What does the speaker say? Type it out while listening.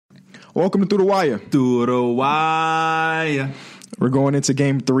Welcome to Through the Wire. Through the Wire. We're going into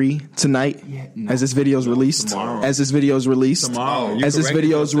Game 3 tonight. As this video is released. Tomorrow. As this video is released. Tomorrow. As this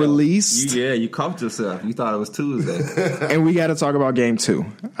video is released. You caught yourself. You thought it was Tuesday. And we got to talk about Game 2.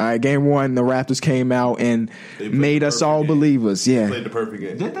 All right, Game 1, the Raptors came out and made us all believers. Yeah. Played the perfect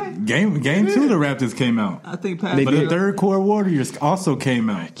game. Did they? Game 2, the Raptors came out. I think They But did. the third core Warriors also came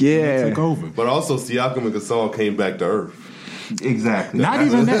out. Yeah. They took over. But also, Siakam and Gasol came back to earth. Exactly. Not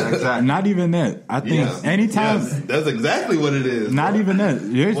even that. Exactly. Not even that. I think Yes. anytime. Yes, that's exactly what it is. Not even that.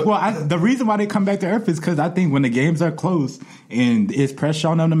 The reason why they come back to earth is because I think when the games are close and it's pressure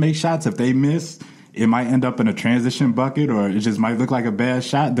on them to make shots, if they miss, it might end up in a transition bucket or it just might look like a bad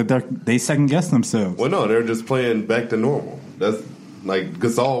shot that they second guess themselves. Well, no, they're just playing back to normal. That's like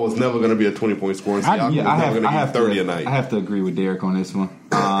Gasol was never going to be a 20-point scorer. And Siakam was never going to get 30 a night. I have to agree with Derek on this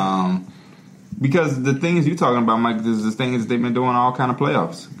one. Because the things you're talking about, Mike, is the things they've been doing all kind of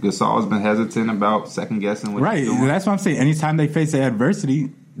playoffs. Gasol's been hesitant about second guessing what Right. he's doing. That's what I'm saying. Anytime they face adversity,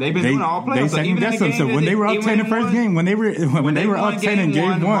 They've been doing all playoffs. They So second even in guess the game themselves. When they were up even 10 in in the first one- game, when they were won up 10 in game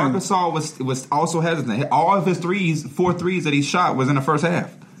one. Marc Gasol was also hesitant. All of his four threes that he shot was in the first half.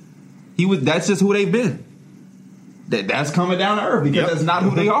 That's just who they've been. That's coming down to earth because that's not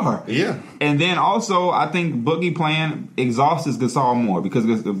who they are. Yeah. And then also, I think Boogie playing exhausts Gasol more because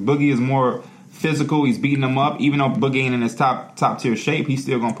Boogie is more physical. He's beating him up. Even though Boogie ain't in his top tier shape, he's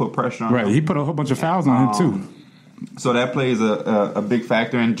still going to put pressure on him. Right. He put a whole bunch of fouls on him, too. So that plays a big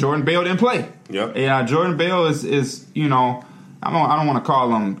factor. And Jordan Bale didn't play. Yep. Yeah, Jordan Bale is I don't want to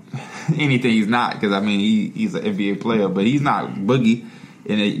call him anything he's not because, I mean, he's an NBA player, but he's not Boogie.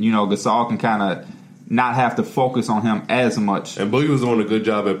 And, Gasol can kind of not have to focus on him as much. And Boogie was doing a good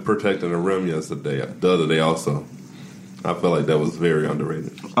job at protecting the rim the other day also. I feel like that was very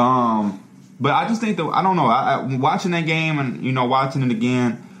underrated. But I just think that, I don't know, I watching that game and, watching it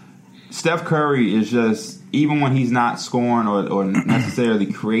again, Steph Curry is just, even when he's not scoring or necessarily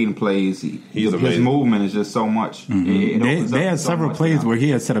creating plays, his amazing. Movement is just so much. Mm-hmm. They had several plays where he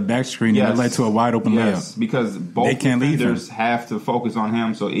had set a back screen and that led to a wide open layup. Because both They can't leave defenders have to focus on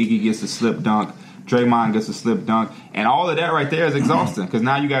him, so Iggy gets a slip dunk, Draymond gets a slip dunk, and all of that right there is exhausting because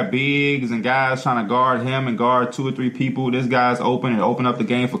now you got bigs and guys trying to guard him and guard two or three people. This guy's open and open up the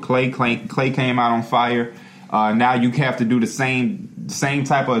game for Clay. Clay came out on fire. Now you have to do the same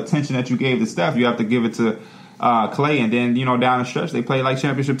type of attention that you gave to Steph. You have to give it to Clay, and then down the stretch they play like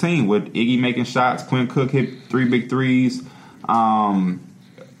championship team with Iggy making shots. Quinn Cook hit 3 big threes. Sean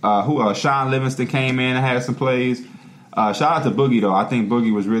Livingston came in and had some plays. Shout out to Boogie though. I think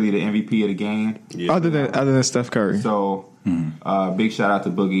Boogie was really the MVP of the game. Yeah. Other than Steph Curry. So big shout out to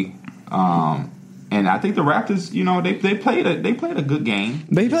Boogie. And I think the Raptors, they played a good game.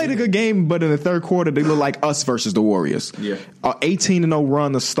 They played a good game, but in the third quarter, they look like us versus the Warriors. Yeah. 18-0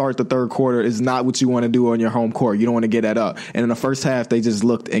 run to start the third quarter is not what you want to do on your home court. You don't want to get that up. And in the first half, they just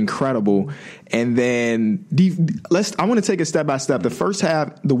looked incredible. And then I want to take it step by step. The first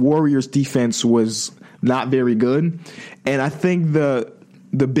half, the Warriors' defense was not very good, and I think the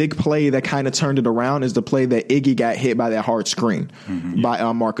big play that kind of turned it around is the play that Iggy got hit by that hard screen by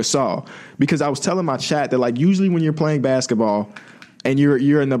Marc Gasol. Because I was telling my chat that like usually when you're playing basketball and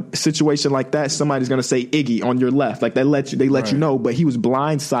you're in a situation like that, somebody's going to say Iggy on your left. Like they let you know, but he was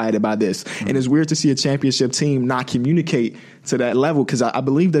blindsided by this. And it's weird to see a championship team not communicate to that level because I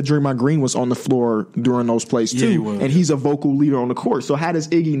believe that Draymond Green was on the floor during those plays too. Yeah, and he's a vocal leader on the court. So how does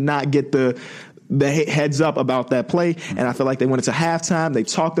Iggy not get the heads up about that play? And I feel like they went into halftime, they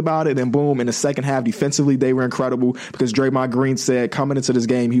talked about it, and boom, in the second half, defensively, they were incredible because Draymond Green said coming into this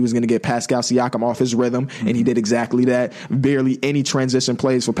game, he was going to get Pascal Siakam off his rhythm, and he did exactly that. Barely any transition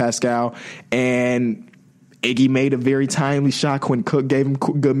plays for Pascal, and Iggy made a very timely shot. Quinn Cook gave him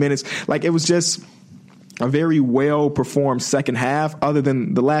good minutes. Like, it was just a very well-performed second half, other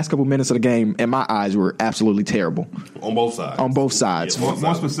than the last couple minutes of the game, in my eyes, were absolutely terrible. On both sides. On both sides. Yeah,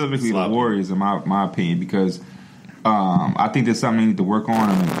 More specifically, the Warriors, in my opinion, because I think there's something they need to work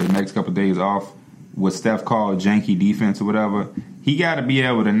on in the next couple of days off. What Steph called janky defense or whatever, he got to be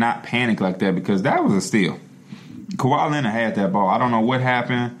able to not panic like that because that was a steal. Kawhi Leonard had that ball. I don't know what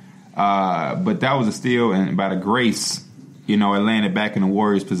happened, but that was a steal, and by the grace, it landed back in the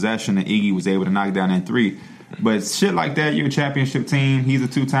Warriors' possession, and Iggy was able to knock down that three. But shit like that, you're a championship team. He's a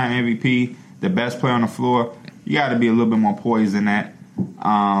 2-time MVP, the best player on the floor. You got to be a little bit more poised than that.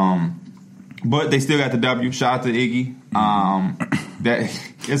 But they still got the W. Shout out to Iggy.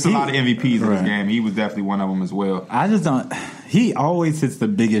 It's a lot of MVPs in this game. He was definitely one of them as well. I just don't. He always hits the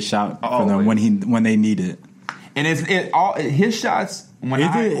biggest shot for them when they need it. And his shots When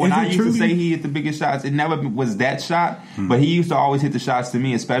I used to say he hit the biggest shots, it never was that shot, but he used to always hit the shots to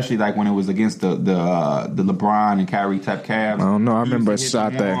me, especially like when it was against the LeBron and Kyrie type Cavs. I don't know. I remember a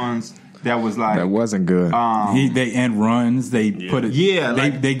shot that was like that wasn't good. They end runs. They put it. Yeah,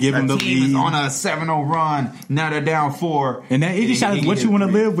 they give him the lead. Is on a 7-0 run. Now they're down 4. And that Iggy shot is what you want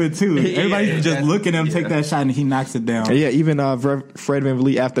to live with too. Everybody just look at him take that shot and he knocks it down. Yeah, even Fred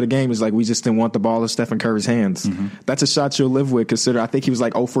VanVleet after the game is like, we just didn't want the ball in Stephen Curry's hands. That's a shot you'll live with. Consider I think he was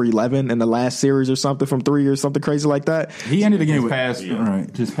like 0 for 11 in the last series or something from 3 or something crazy like that. He ended the game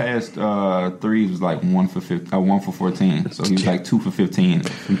with just past threes was like 1 for 14. So he was like 2 for 15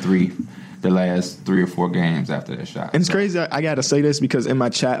 from 3. The last 3 or 4 games after that shot. And it's crazy. I got to say this because in my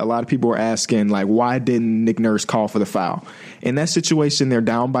chat, a lot of people were asking, like, why didn't Nick Nurse call for the foul? In that situation, they're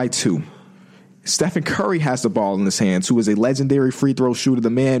down by 2. Stephen Curry has the ball in his hands, who is a legendary free throw shooter.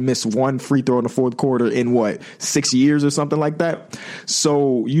 The man missed 1 free throw in the fourth quarter in 6 years or something like that.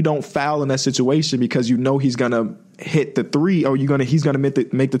 So you don't foul in that situation because you know he's going to hit the 3 or he's gonna make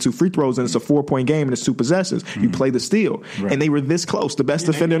the 2 free throws, and it's a 4-point game and it's 2 possessions. You play the steal, and they were this close. The best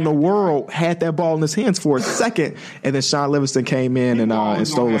defender in the world had that ball in his hands for a second, and then Sean Livingston came in and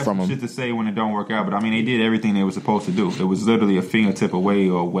stole it from him. Shit to say when it don't work out, but I mean they did everything they were supposed to do. It was literally a fingertip away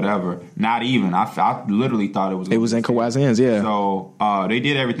or whatever. Not even. I literally thought it was. It was in Kawhi's hands, yeah. So they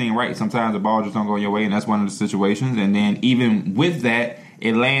did everything right. Sometimes the ball just don't go your way, and that's one of the situations. And then even with that,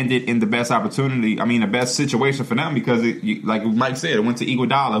 it landed in the best opportunity. I mean, the best situation for them because, like Mike said, it went to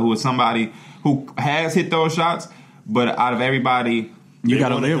Iguodala, who is somebody who has hit those shots, but out of everybody, you got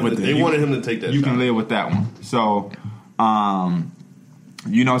to live with it. They wanted him to take that. You can live with that one. So, sometimes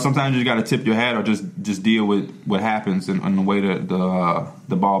you got to tip your hat or just deal with what happens and the way that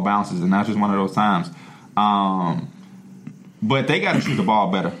the ball bounces, and that's just one of those times. But they got to shoot the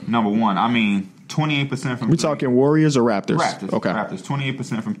ball better. Number one, I mean. 28% from. We talking Warriors or Raptors? Raptors. Okay. Raptors.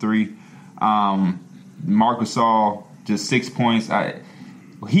 28% from 3. Marc Gasol just 6 points.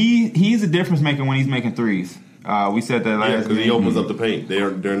 He's a difference maker when he's making threes. We said that last. because he opens up the paint.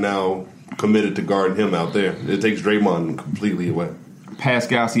 They're now committed to guarding him out there. It takes Draymond completely away.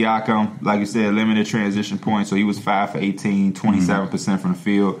 Pascal Siakam, like you said, limited transition points. So he was 5 for 18, 27% from the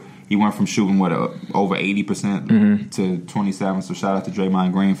field. He went from shooting over 80% to 27. So shout out to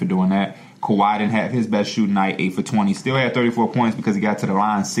Draymond Green for doing that. Kawhi didn't have his best shooting night, 8 for 20. Still had 34 points because he got to the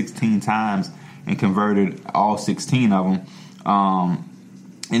line 16 times and converted all 16 of them.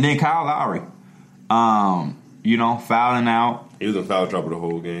 And then Kyle Lowry, fouling out. He was in foul trouble the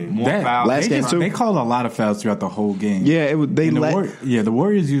whole game. More fouls. Last game too. They called a lot of fouls throughout the whole game. Yeah, the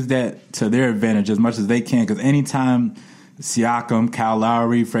Warriors use that to their advantage as much as they can because anytime Siakam, Kyle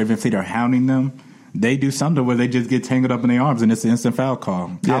Lowry, Fred VanVleet are hounding them, they do something where they just get tangled up in their arms and it's an instant foul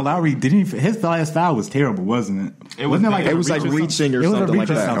call. Kyle Lowry his last foul was terrible, wasn't it? It was like reaching or something like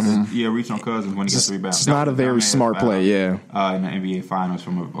that. Yeah, reach on Cousins when he gets rebound. It's not a very smart play, yeah. In the NBA Finals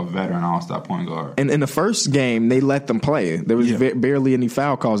from a veteran all-star point guard. And in the first game, they let them play. There was barely any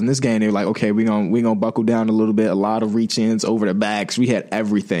foul calls. In this game, they were like, okay, we're gonna buckle down a little bit. A lot of reach-ins over the backs. We had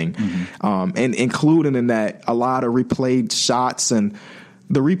everything, and including in that a lot of replayed shots, and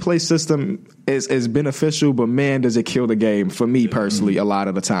the replay system is beneficial, but man, does it kill the game for me personally a lot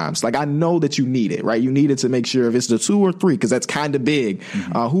of the times. Like, I know that you need it, right? You need it to make sure if it's the 2 or 3, because that's kind of big.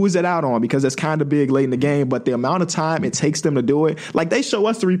 Who is it out on? Because that's kind of big late in the game, but the amount of time it takes them to do it, like they show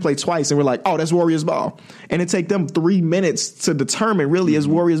us the replay twice and we're like, oh, that's Warriors ball. And it take them 3 minutes to determine really is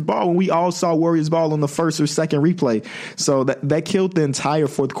Warriors ball when we all saw Warriors ball on the first or second replay. So that killed the entire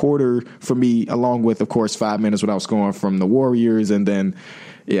fourth quarter for me, along with, of course, 5 minutes without scoring from the Warriors, and then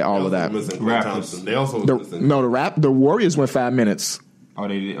all of that. They also the Warriors went 5 minutes. Oh,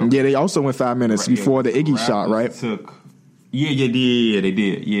 they did. Okay. Yeah, they also went 5 minutes before the Iggy shot, right? They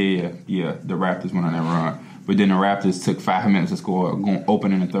did. Yeah. The Raptors went on that run, but then the Raptors took 5 minutes to score, going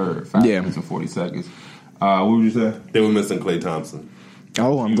open in the third. 5 minutes and 40 seconds. What would you say? They were missing Klay Thompson.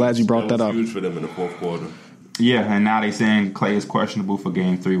 Oh, I'm glad you brought that up. Huge for them in the fourth quarter. Yeah, and now they saying Klay is questionable for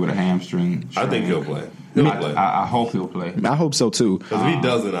Game 3 with a hamstring. I think he'll play. I hope he'll play. I hope so too. Because if he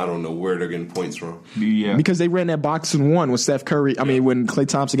doesn't, I don't know where they're getting points from. Yeah, because they ran that box and one with Steph Curry. I mean, when Klay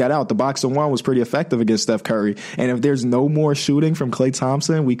Thompson got out, the box and one was pretty effective against Steph Curry. And if there's no more shooting from Klay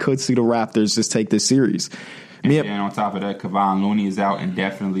Thompson, we could see the Raptors just take this series. And on top of that, Kevon Looney is out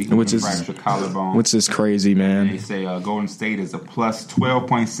indefinitely, which is fractured collarbone, which is crazy, man. And they say Golden State is a plus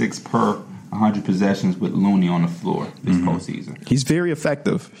 12.6 per 100 possessions with Looney on the floor this postseason. He's very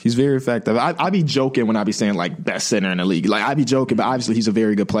effective. I be joking when I be saying like best center in the league. Like I be joking, but obviously he's a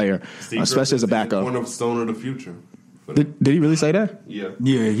very good player, especially as a backup. Cornerstone of the future. Did he really say that? Yeah.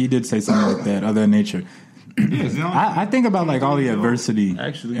 Yeah, he did say something like that, of that nature. I think about like all the adversity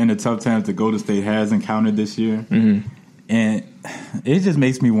and the tough times that Golden State has encountered this year, and it just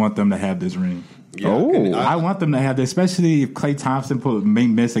makes me want them to have this ring. Yeah, I want them to have this, especially if Klay Thompson may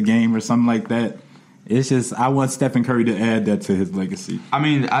miss a game or something like that. It's just I want Stephen Curry to add that to his legacy. I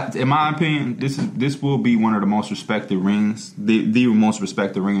mean, in my opinion, this will be one of the most respected rings, the most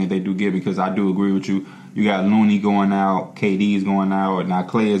respected ring that they do get, because I do agree with you. You got Looney going out, KD's going out, now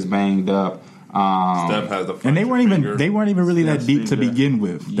Klay is banged up. Steph has the and they weren't even really that deep to begin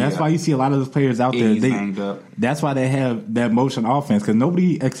with. That's why you see a lot of those players out there. That's why they have that motion offense, because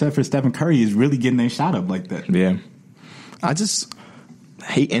nobody except for Stephen Curry is really getting their shot up like that. Yeah, I just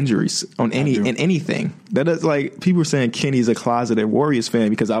hate injuries in anything. That is like people were saying Kenny's a closeted Warriors fan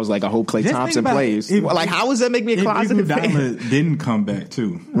because I was like, I hope Klay Thompson plays. How does that make me a closeted fan? Didn't come back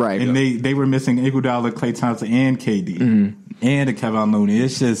too, right? And they were missing Iguodala, Klay Thompson, and KD, and a Kevin Looney.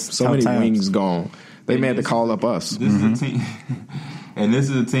 It's just so many wings gone. They may have to call up us. This is a team, and this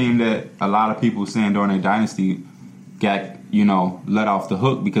is a team that a lot of people saying during their dynasty got let off the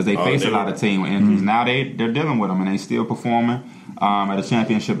hook because they faced a lot of team injuries. Now they're dealing with them and they still performing at a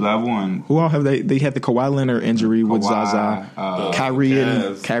championship level. And who all have they had the Kawhi Leonard injury with Zaza, Kyrie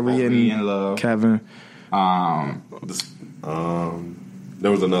and Love, Kevin.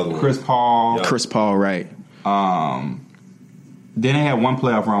 There was another one. Chris Paul. Yep. Chris Paul, right. Then they had one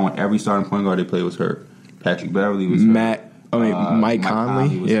playoff run when every starting point guard they played was hurt. Patrick Beverly was hurt. Mike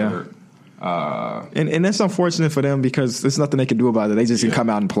Conley was hurt. And that's unfortunate for them because there's nothing they can do about it. They just can come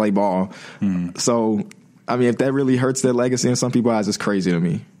out and play ball. So, I mean, if that really hurts their legacy in some people's eyes, it's crazy to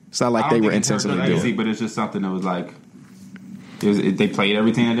me. It's not like they were intentionally doing it. But it's just something that was like, they played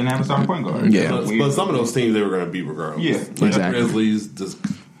everything that didn't have a starting point guard. Yeah. But some of those teams they were going to beat regardless. Yeah, like the Grizzlies just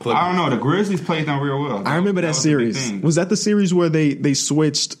I don't know. The Grizzlies played them real well. I remember that series. Was that the series where they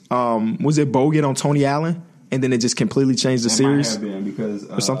switched, was it Bogut on Tony Allen? And then it just completely changed the series? Might have been because,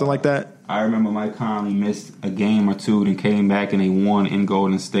 or something like that? I remember Mike Conley missed a game or two, then came back and they won in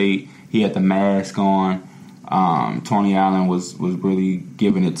Golden State. He had the mask on. Tony Allen was really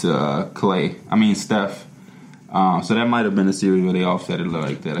giving it to Steph. So that might have been a series where they offset it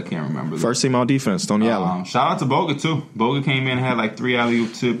like that. I can't remember. First team on defense, Tony Allen. Shout out to Bogut, too. Bogut came in and had like 3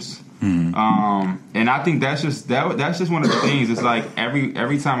 alley-oop tips. And I think that's just one of the things. It's like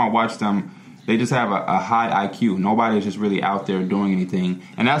every time I watch them, they just have a high IQ. Nobody's just really out there doing anything.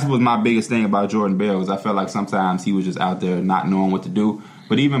 And that's what my biggest thing about Jordan Bell is I felt like sometimes he was just out there not knowing what to do.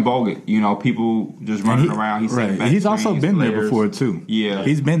 But even Bogut, people just running around. He's also been there before, too. Yeah.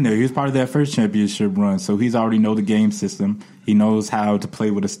 He's been there. He was part of that first championship run, so he's already know the game system. He knows how to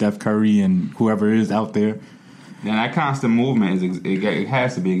play with a Steph Curry and whoever is out there. And that constant movement, it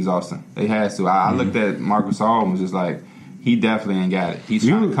has to be exhausting. It has to. I looked at Marcus All and was just like, he definitely ain't got it. He's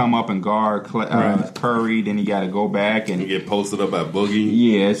trying to come up and guard Curry, then he got to go back and get posted up at Boogie.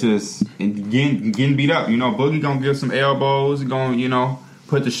 Yeah, it's just getting beat up. Boogie gonna give some elbows, gonna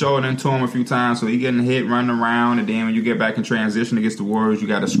put the shoulder into him a few times, so he getting hit, running around, and then when you get back in transition against the Warriors, you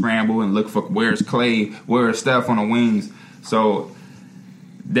got to scramble and look for where's Klay, where's Steph on the wings. So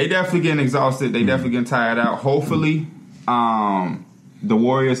they definitely getting exhausted. They definitely getting tired out. Hopefully, the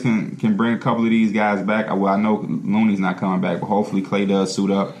Warriors can bring a couple of these guys back. Well, I know Looney's not coming back, but hopefully Klay does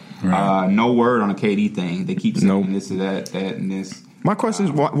suit up. Right. No word on the KD thing. They keep saying this or that, and this. My question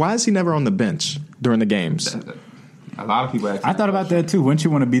is, why is he never on the bench during the games? A lot of people I thought about that too. Wouldn't you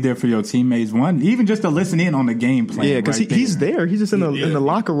want to be there for your teammates? Even just to listen in on the game plan. Yeah, because he's there. He's just in the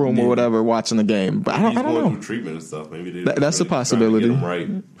locker room or whatever watching the game. But I don't know. Treatment and stuff. Maybe that's a possibility. Right.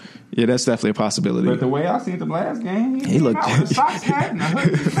 Yeah, that's definitely a possibility. But the way I seen the last game, he looked with the socks hat and the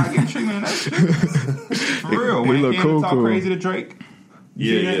hood. He's not getting treatment in that shit. For real. When he looked cool. Crazy to Drake.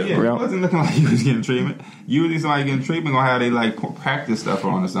 Yeah. He wasn't looking like he was getting treatment. Usually somebody getting treatment gonna have they practice stuff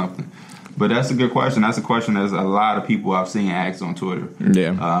on or something. But that's a good question. That's a question that a lot of people I've seen asked on Twitter. Yeah.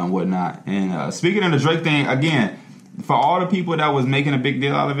 And whatnot. And speaking of the Drake thing, again, for all the people that was making a big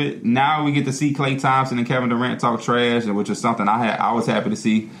deal out of it, now we get to see Klay Thompson and Kevin Durant talk trash, which is something I was happy to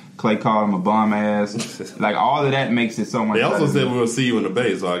see. Klay called him a bum ass. All of that makes it so much better. They also said we'll see you in the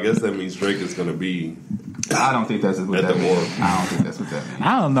Bay, so I guess that means Drake is going to be... I don't think that's what that means. I don't think that's what that means.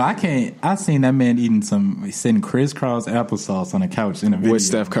 I don't know. I seen that man sitting crisscross applesauce on the couch in a video with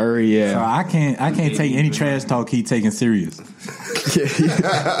Steph Curry. Yeah. So I can't take any trash talk he taking serious.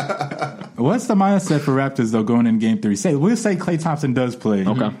 What's the mindset for Raptors though going in Game 3? We'll say Klay Thompson does play.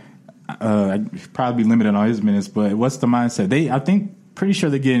 Okay. Probably limited on his minutes, but what's the mindset? Pretty sure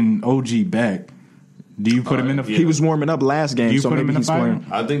they're getting OG back. Do you put him in the? He was warming up last game, so maybe he's playing.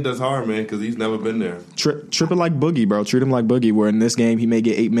 I think that's hard, man, because he's never been there. Trip it like Boogie, bro. Treat him like Boogie. Where in this game he may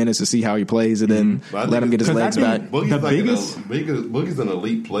get 8 minutes to see how he plays, and then let him get his legs back. Boogie's an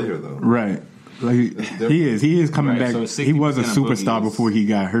elite player, though. Right. Like, he is coming back. So he was a superstar before he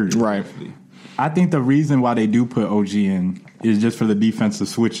got hurt. Right. I think the reason why they do put OG in is just for the defensive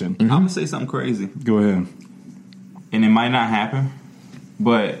switching. I'm gonna say something crazy. Go ahead. And it might not happen,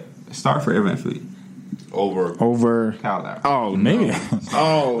 but start for Evan Fleet. Over Kyle Lowry. Oh, maybe.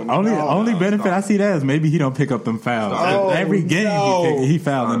 No. only benefit I see that is maybe he don't pick up them fouls. Every game he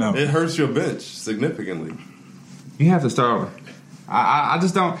fouling up. It hurts your bench significantly. You have to start over. I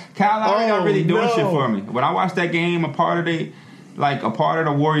just don't. Kyle Lowry not really doing shit for me. When I watched that game, a part of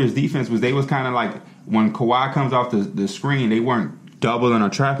the Warriors' defense was they was kind of like when Kawhi comes off the screen, they weren't doubling or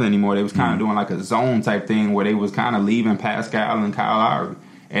trapping anymore. They was kind of doing like a zone type thing where they was kind of leaving Pascal and Kyle Lowry.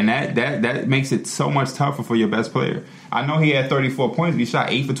 And that makes it so much tougher for your best player. I know he had 34 points, but he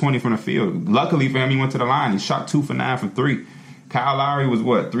shot 8 for 20 from the field. Luckily for him, he went to the line. He shot 2 for 9 from 3. Kyle Lowry was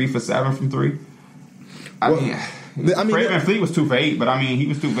 3 for 7 from 3? Fred VanVleet was 2 for 8, but I mean he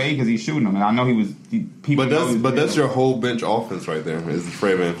was 2 for 8 because he's shooting them, and I know he was. But that's your whole bench offense right there. Is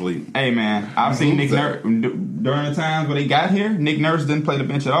Fred VanVleet? Hey man, I've seen Nick Nurse during the times when they got here. Nick Nurse didn't play the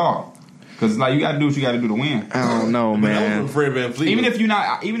bench at all because like you got to do what you got to do to win. I don't know, man. Fred VanVleet. Even if you're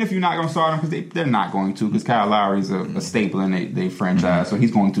not going to start him because they're not going to because Kyle Lowry's a staple in their franchise, so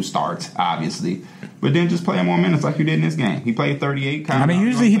he's going to start obviously. But then just play him more minutes like you did in this game. He played 38. I mean,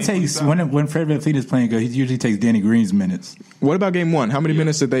 usually he takes when Fred VanVleet is playing good, he usually takes Danny Green's minutes. What about game one? How many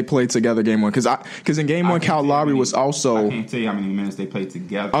minutes did they play together game one? Because in game one, Kyle Lowry was also. I can't tell you how many minutes they played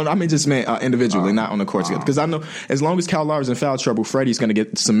together. Oh, I mean, just individually, not on the court together. Because I know as long as Kyle Lowry's in foul trouble, Freddie's going to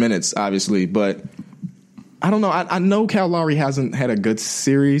get some minutes, obviously. But I don't know. I know Kyle Lowry hasn't had a good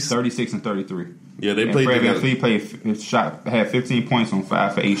series. 36 and 33. Yeah, they played together. Fred VanVleet had 15 points on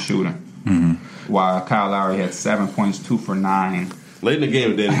 5 for 8 shooting. Mm-hmm. While Kyle Lowry had 7 points, 2 for 9. Late in the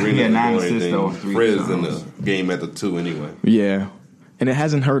game, Danny Green had 9 assists though. Fred's in the game at the 2 anyway. Yeah, and it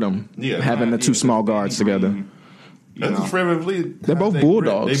hasn't hurt him having the two small guards together. That's Fred VanVleet. They're both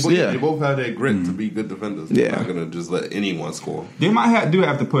bulldogs. They both have that grit to be good defenders. They're not gonna just let anyone score. They might have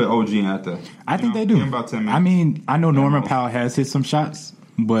to put OG in at the. I think they do. About 10 minutes. I mean, I know Norman Powell has hit some shots,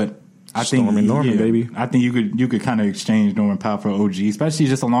 but I think Norman, baby. I think you could kind of exchange Norman Powell for OG, especially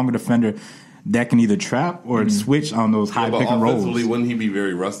just a longer defender that can either trap or switch on those high pick and rolls. Offensively, wouldn't he be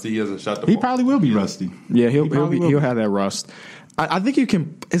very rusty? He hasn't shot the ball. He probably will be rusty. Yeah, he'll have that rust. I think you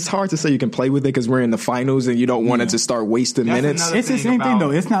can. It's hard to say you can play with it because we're in the finals and you don't want it to start wasting minutes. It's the same thing though.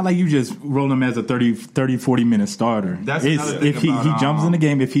 It's not like you just roll him as a 30, 40 minute starter. If he jumps in the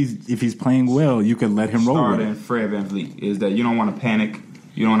game, if he's playing well, you can let him roll with it. Fred VanVleet is that you don't want to panic.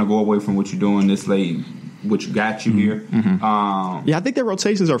 You don't want to go away from what you're doing this late, which got you here. Mm-hmm. I think their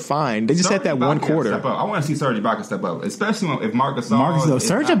rotations are fine. They just had that one quarter. I want to see Serge Ibaka step up, especially if Marc Gasol.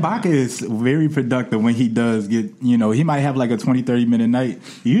 Serge Ibaka is very productive when he does get. He might have like a 20, 30 minute night.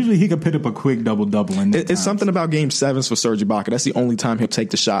 Usually he could put up a quick double in. It's something about game 7s for Serge Ibaka. That's the only time he'll take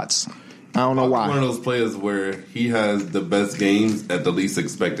the shots. I don't know why. One of those players where he has the best games at the least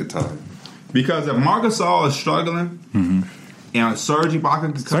expected time. Because if Marc Gasol is struggling. Mm-hmm. Serge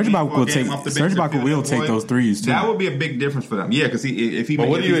Ibaka will take those threes too. That would be a big difference for them. Yeah, because if he. But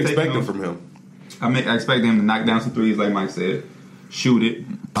what do you expect from him? I expect him to knock down some threes, like Mike said, shoot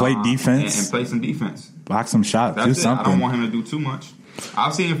it, play defense, and play some defense, block some shots, do something. I don't want him to do too much.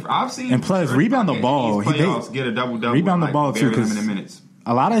 I've seen, and plus rebound the ball. He get a double. Rebound the ball too, because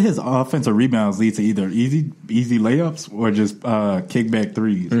a lot of his offensive rebounds lead to either easy layups or just kickback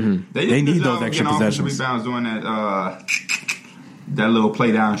threes. Mm-hmm. They need those extra possessions. Rebounds doing that little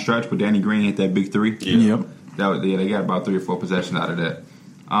play down stretch, but Danny Green hit that big 3. Yeah. Yep. They got about 3 or 4 possessions out of that.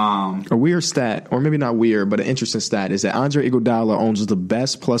 A weird stat, or maybe not weird, but an interesting stat is that Andre Iguodala owns the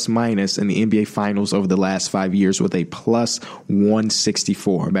best plus minus in the NBA Finals over the last 5 years with a plus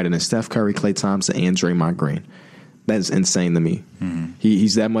 164, better than Steph Curry, Klay Thompson, and Draymond Green. That's insane to me. Mm-hmm.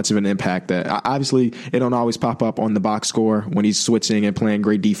 He's that much of an impact that obviously it don't always pop up on the box score when he's switching and playing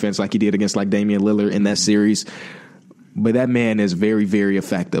great defense like he did against like Damian Lillard in that series. But that man is very, very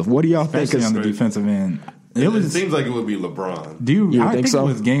effective. What do y'all think? On the defensive end, it seems like it would be LeBron. Do you think so?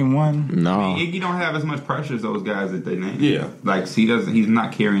 It was game 1. No, Iggy don't have as much pressure as those guys that they named. Yeah, like he doesn't. He's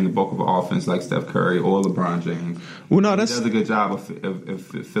not carrying the bulk of the offense like Steph Curry or LeBron James. Well, no, he does a good job of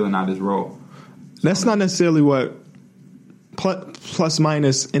filling out his role. That's not necessarily what plus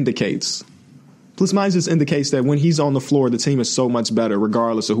minus indicates. Plus minus just indicates that when he's on the floor, the team is so much better,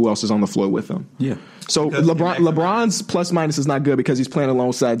 regardless of who else is on the floor with him. Yeah. So LeBron's plus minus is not good because he's playing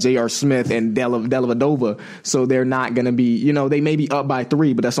alongside J.R. Smith and Dellavedova. So they're not going to be, they may be up by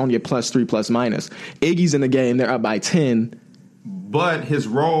 3, but that's only a +3 plus minus. Iggy's in the game; they're up by 10. But his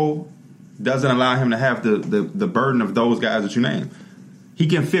role doesn't allow him to have the burden of those guys that you named. He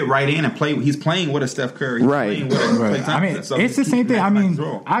can fit right in and play. He's playing with a Steph Curry. He's playing with a Klay Thompson. I mean, so it's the same thing. I mean,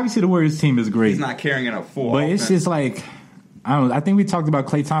 obviously the Warriors team is great. He's not carrying it up full. But it's just like, I think we talked about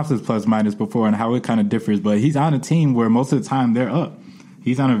Klay Thompson's plus minus before and how it kind of differs. But he's on a team where most of the time they're up.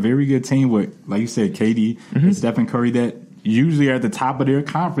 He's on a very good team with, like you said, KD and Stephen Curry that usually are at the top of their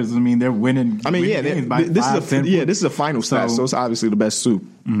conference. I mean, they're winning. I mean, games by this is a final stat, so it's obviously the best two.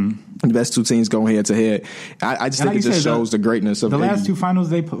 The best two teams going head to head. I just think it just shows the greatness of the last two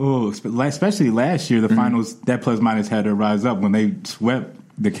finals. Especially last year, the finals that plus minus had to rise up when they swept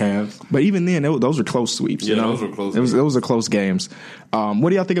the Cavs. But even then, those were close sweeps. Yeah, those were close. Those are close games. What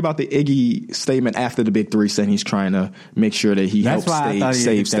do y'all think about the Iggy statement after the Big Three, saying he's trying to make sure that he helps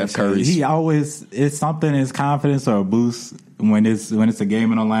save Steph Curry? He always it's something his confidence or a boost when it's a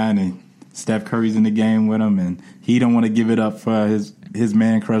game on the line and Steph Curry's in the game with him and he don't want to give it up for his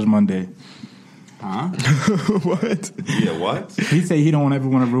man crush Monday. Huh? What? Yeah, what? He said he don't ever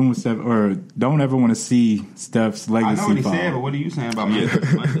want to room with Steph or don't ever want to see Steph's legacy. I know what he said, but what are you saying about Monday?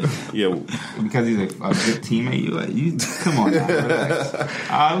 Yeah, because he's a good teammate. You come on now, relax.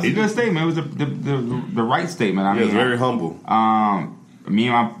 It was a good statement. It was the right statement. I mean, it's very humble. Me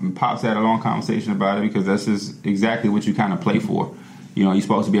and my pops had a long conversation about it because that's just exactly what you kind of play for. You're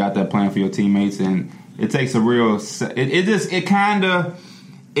supposed to be out there playing for your teammates, and it takes a real.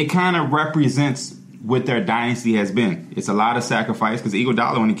 It kind of represents what their dynasty has been. It's a lot of sacrifice because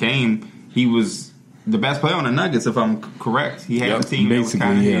Iguodala, when he came, he was the best player on the Nuggets, if I'm correct. He had a team that was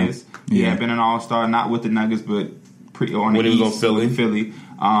kind of his. He had been an all-star, not with the Nuggets, but on the East, was on Philly.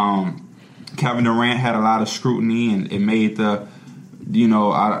 Kevin Durant had a lot of scrutiny, and it made the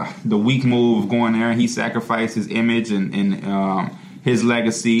weak move of going there, and he sacrificed his image and his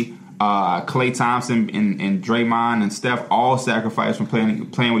legacy. Klay Thompson and Draymond and Steph all sacrificed from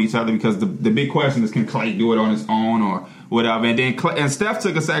playing with each other because the big question is, can Klay do it on his own or whatever? And then Steph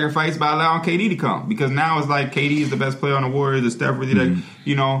took a sacrifice by allowing KD to come because now it's like KD is the best player on the Warriors. Is Steph really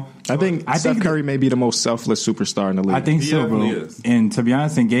I think Steph Curry may be the most selfless superstar in the league. I think so, bro. Is. And to be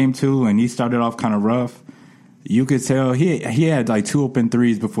honest, in Game 2, and he started off kind of rough, you could tell he had like 2 open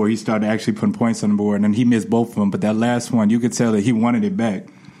threes before he started actually putting points on the board, and he missed both of them. But that last one, you could tell that he wanted it back.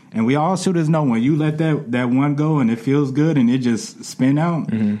 And we all shooters know when you let that one go and it feels good and it just spin out,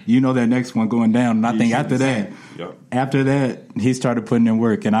 you know that next one going down. And I think after that, he started putting in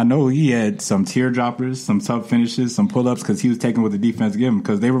work. And I know he had some teardroppers, some tough finishes, some pull-ups because he was taking what the defense gave him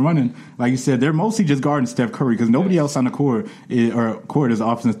because they were running. Like you said, they're mostly just guarding Steph Curry because nobody else on the court is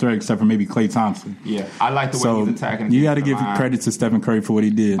offensive threat except for maybe Klay Thompson. Yeah, I like the way he's attacking. You got to give credit to Stephen Curry for what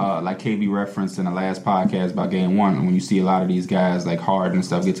he did. Like KB referenced in the last podcast about Game 1, when you see a lot of these guys like Harden and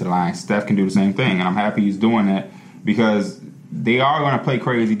stuff get to the line, Steph can do the same thing. And I'm happy he's doing that because they are going to play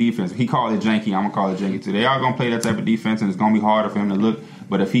crazy defense. He called it janky. I'm going to call it janky too. They are going to play that type of defense, and it's going to be harder for him to look.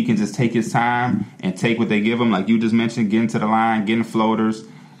 But if he can just take his time and take what they give him, like you just mentioned, getting to the line, getting floaters,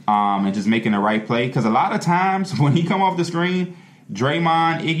 and just making the right play. Because a lot of times when he come off the screen,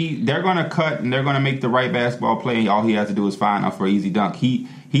 Draymond, Iggy, they're going to cut and they're going to make the right basketball play. All he has to do is find enough for an easy dunk. He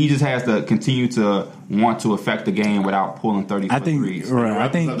just has to continue to want to affect the game without pulling 30-foot threes. Right. I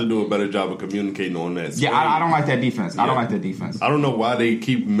think have to do a better job of communicating on that. Yeah, I don't like that defense. I don't like that defense. I don't know why they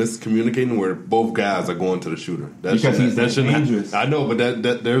keep miscommunicating where both guys are going to the shooter. Because he's dangerous. I know, but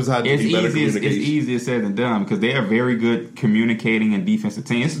there's how to be better communication. It's easier said than done because they are very good communicating and defensive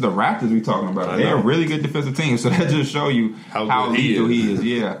team. This is the Raptors we're talking about. They're a really good defensive team, so that just show you how lethal he is.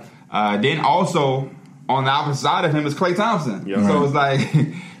 Yeah. Then also on the opposite side of him is Klay Thompson. Yep. So it's like.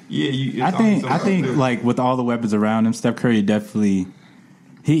 Yeah, I think like with all the weapons around him, Steph Curry definitely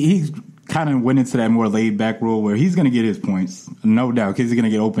he kind of went into that more laid back role where he's going to get his points, no doubt, because he's going to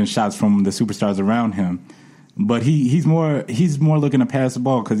get open shots from the superstars around him. But he's more looking to pass the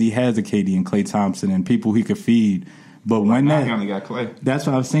ball because he has a KD and Klay Thompson and people he could feed. But when he only got Klay. That's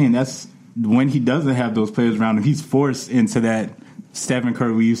what I was saying. That's when he doesn't have those players around him. He's forced into that Stephen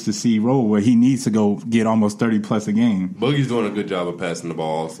Curry we used to see role where he needs to go get almost 30-plus a game. Boogie's doing a good job of passing the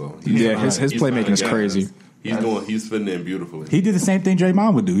ball also. His playmaking is crazy. He's fitting in beautifully. He did the same thing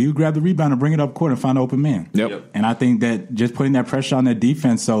Draymond would do. He would grab the rebound and bring it up court and find an open man. Yep. And I think that just putting that pressure on that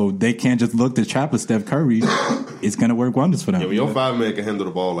defense so they can't just look to trap with Steph Curry it's going to work wonders for them. Yeah, when your 5-man can handle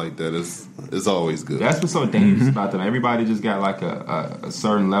the ball like that, it's always good. That's what's so dangerous about them. Everybody just got like a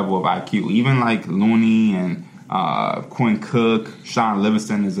certain level of IQ. Even like Looney and Quinn Cook, Sean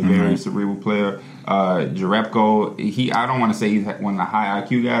Livingston is a very cerebral player. Jerebko, I don't want to say he's one of the high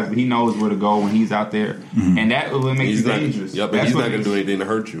IQ guys, but he knows where to go when he's out there, and that will make you dangerous. Yep, but he's not going to do anything to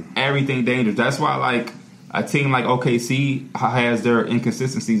hurt you. Everything dangerous. That's why, like, a team like OKC has their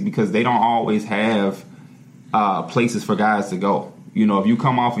inconsistencies because they don't always have places for guys to go. You know, if you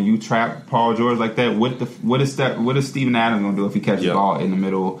come off and you trap Paul George like that, what is Steven Adams going to do if he catches the ball in the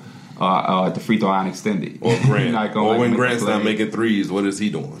middle? At the free throw line extended. Or Grant. Or when Grant's not making threes, what is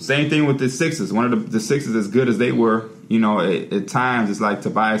he doing? Same thing with the Sixers. One of the Sixers, as good as they were, you know, at times it's like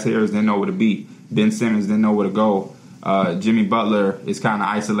Tobias Harris didn't know where to be. Ben Simmons didn't know where to go. Jimmy Butler is kind of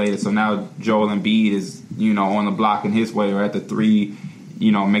isolated. So now Joel Embiid is, you know, on the block in his way or at the three,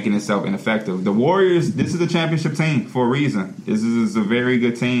 you know, making himself ineffective. The Warriors, this is a championship team for a reason. This is a very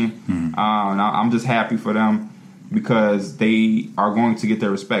good team. And I'm just happy for them, because they are going to get their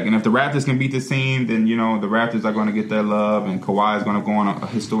respect. And if the Raptors can beat this team, then, you know, the Raptors are going to get their love, and Kawhi is going to go on a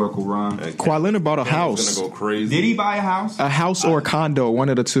historical run. Kawhi Leonard bought a house. Going to go crazy. Did he buy a house? A house or a condo, one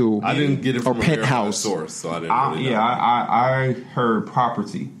of the two. I didn't get it from a penthouse source, so I didn't really know. I heard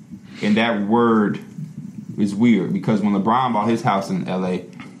property, and that word is weird, because when LeBron bought his house in L.A.,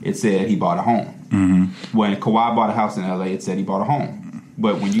 it said he bought a home. When Kawhi bought a house in L.A., it said he bought a home.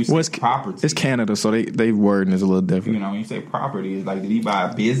 But when you say property, it's Canada, so they wording is a little different. You know, when you say property, it's like, did he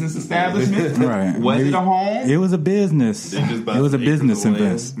buy a business establishment? Right? Was it a home? It was a business. It was a business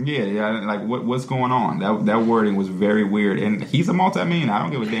investment. Yeah. Like what's going on? That wording was very weird. And he's a multi-millionaire. I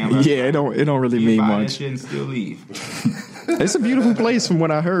don't give a damn. Yeah, it don't really mean much. That shit and still leave. It's a beautiful place from what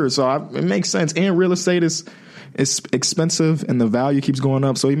I heard, so it makes sense. And real estate is expensive, and the value keeps going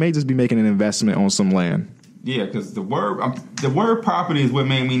up. So he may just be making an investment on some land. Yeah, because the word property is what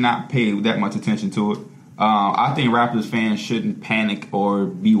made me not pay that much attention to it. I think Raptors fans shouldn't panic or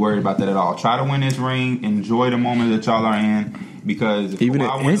be worried about that at all. Try to win this ring, enjoy the moment that y'all are in, because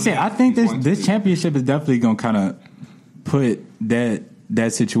I think this championship is definitely going to kind of put that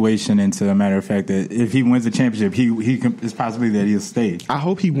situation into a matter of fact that if he wins the championship, it's possibly that he'll stay. I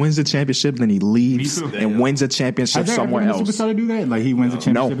hope he wins the championship, then he leaves and wins a championship somewhere else. Has there ever been a superstar to do that? Like he wins a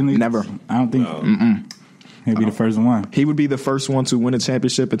championship and leaves? Never. I don't think so. He'd be the first one. He would be the first one to win a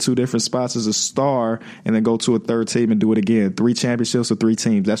championship at two different spots as a star and then go to a third team and do it again. 3 championships with 3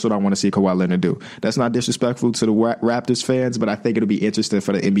 teams. That's what I want to see Kawhi Leonard do. That's not disrespectful to the Raptors fans, but I think it'll be interesting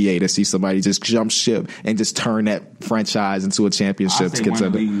for the NBA to see somebody just jump ship and just turn that franchise into a championship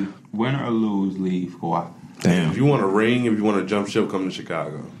contender. Win or lose, leave Kawhi. Damn. If you want a ring, if you want to jump ship, come to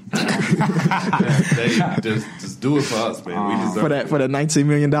Chicago. just do it for us, man. We deserve for that $19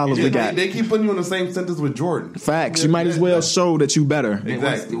 million we got. They keep putting you in the same sentence with Jordan. Facts. You might as well show that you better.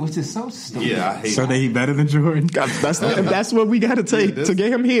 Exactly. Which is so stupid. Yeah, I hate so that he better than Jordan. If that's what we got to take to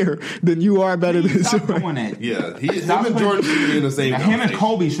get him here, then you are better than Jordan. Doing that. Yeah, him and Jordan should be in the same. Him and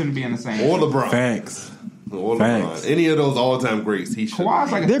Kobe shouldn't be in the same. Or LeBron. Facts. Or LeBron. Any of those all-time greats, he should.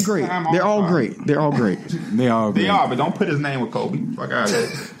 Like they're great. They're all great. They're all great. They are, but don't put his name with Kobe. Fuck out of it.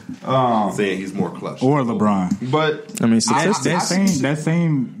 Saying he's more clutch. Or LeBron. But I mean, statistics.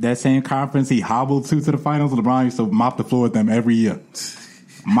 That same conference he hobbled to the finals. LeBron used to mop the floor with them every year.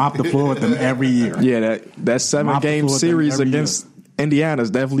 Yeah, that 7-game series against Indiana is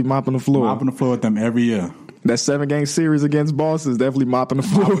definitely mopping the floor. Mopping the floor with them every year. That 7-game series against Boston is definitely mopping the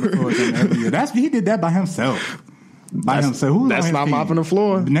floor. He did that by himself. That's not mopping the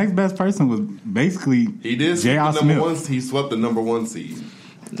floor. The next best person was basically J.R. Smith. He swept the number 1 seed.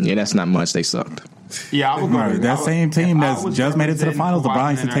 Yeah, that's not much. They sucked. Yeah, I would go. That same team that's just made it to the finals,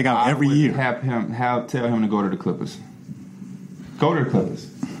 LeBron used to take out every year. Tell him to go to the Clippers. Go to the Clippers.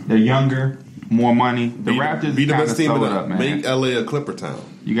 They're younger, more money. The Raptors be the best team sold up, man. Make LA a Clipper town.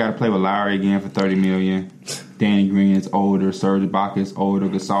 You got to play with Lowry again for $30 million. Danny Green is older. Serge Ibaka is older.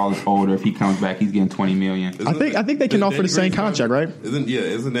 Gasol is older. If he comes back, he's getting $20 million. I think they can offer the same contract, right?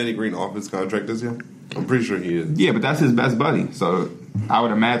 Isn't Danny Green off his contract this year? I'm pretty sure he is. Yeah, but that's his best buddy. So I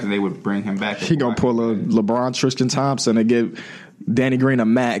would imagine they would bring him back. He gonna pull a LeBron, Tristan Thompson, and give Danny Green a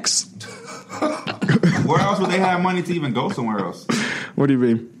max. Where else would they have money to even go somewhere else? What do you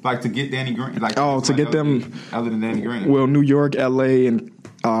mean? Like to get Danny Green? To get them other than Danny Green. Well, New York, LA, and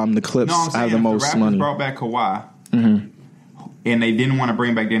the Clips have the most money. Brought back Kawhi, and they didn't want to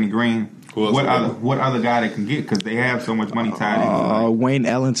bring back Danny Green. What other guy they can get? Because they have so much money tied in. Wayne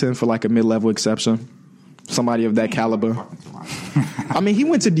Ellington for like a mid-level exception. Somebody of that caliber. I mean, he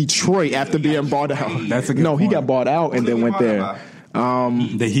went to Detroit after being bought out. That's a good point. He got bought out and then went there.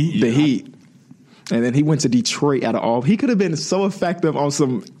 The Heat. And then he went to Detroit out of all. He could have been so effective on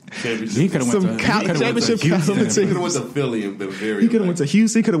some championship. He could have went to Philly and been very. He could have went to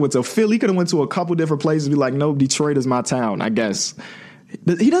Houston. He could have went to Philly. He could have went to a couple different places. And be like, no, Detroit is my town. I guess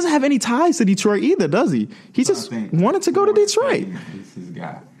he doesn't have any ties to Detroit either, does he? He just wanted to go to Detroit. He's his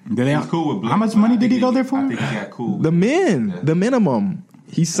guy. He's cool with Blake. How much money did he go there for? I think he got cool. The minimum.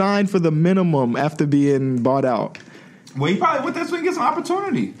 He signed for the minimum after being bought out. Well, he probably went there so he gets an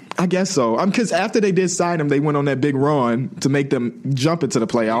opportunity. I guess so. Because after they did sign him, they went on that big run to make them jump into the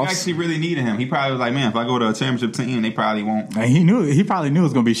playoffs. They actually really needed him. He probably was like, man, if I go to a championship team, they probably won't. And he probably knew it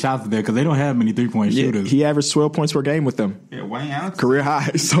was going to be shots there because they don't have many 3-point shooters. He averaged 12 points per game with them. Yeah, Wayne Allen. Career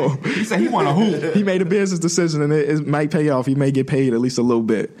high. So he said he won a hoop. He made a business decision, and it might pay off. He may get paid at least a little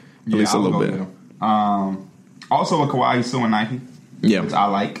bit. At least a little bit. Also, with Kawhi, he's suing Nike. Yeah. Which I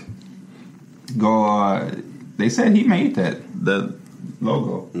like. They said he made the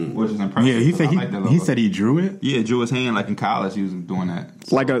logo, which is impressive. Yeah, he said he drew it. Yeah, drew his hand like in college. He was doing that,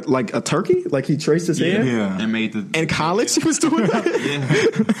 so. like a turkey. Like he traced his hand. Yeah, and made the. In college, he was doing that. Yeah.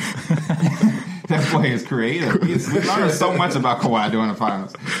 That boy is creative. We learned so much about Kawhi during the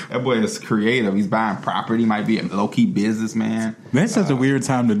finals. That boy is creative. He's buying property. Might be a low key businessman. That's such a weird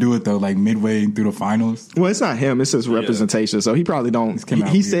time to do it though. Like midway through the finals. Well, it's not him. It's his representation. So he probably don't.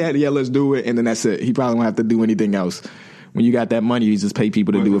 He said, "Yeah, let's do it," and then that's it. He probably won't have to do anything else. When you got that money, you just pay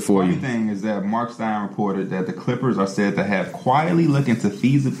people to do it for you. The thing is that Mark Stein reported that the Clippers are said to have quietly looked into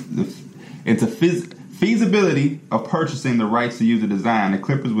feasibility of purchasing the rights to use the design. The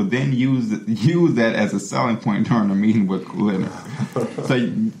Clippers would then use that as a selling point during the meeting with Leonard. So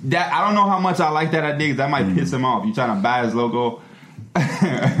that I don't know how much I like that idea because that might piss him off. You trying to buy his logo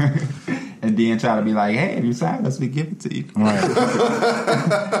and then try to be like, hey, if you sign us, we give it to you. Right.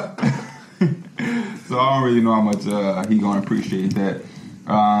 So I don't really know how much he gonna appreciate that.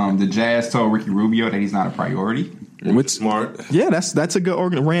 The Jazz told Ricky Rubio that he's not a priority. Which smart. Yeah, that's a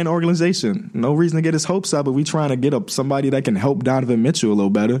good ran organization. No reason to get his hopes up, but we trying to get up somebody that can help Donovan Mitchell a little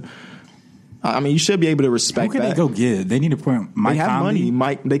better. I mean, you should be able to respect that. Who can they go get? They need to put Mike Conley. They have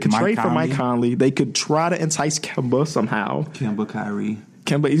money. They could trade for Mike Conley. They could try to entice Kemba somehow. Kyrie.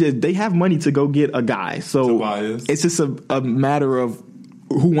 Kemba. They have money to go get a guy. So Tobias. It's just a matter of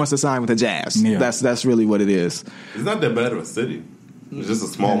who wants to sign with the Jazz. Yeah. That's really what it is. It's not that bad of a city. It's just a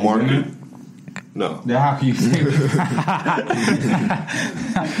small market. No. How can you say that?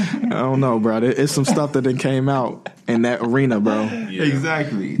 I don't know, bro. It's some stuff that then came out in that arena, bro. Yeah.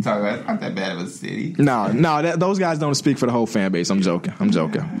 Exactly. Talk about it's not that bad of a city. No, those guys don't speak for the whole fan base. I'm joking.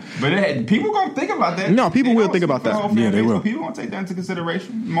 But people gonna think about that. No, people will think about that. Yeah, they will. People gonna take that into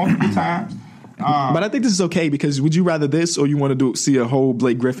consideration multiple times. But I think this is okay because would you rather this or you want to see a whole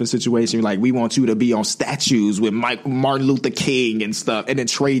Blake Griffin situation like we want you to be on statues with Martin Luther King and stuff and then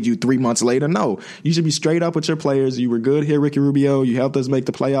trade you 3 months later? No, you should be straight up with your players. You were good here, Ricky Rubio. You helped us make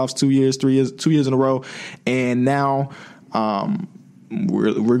the playoffs 2 years in a row, and now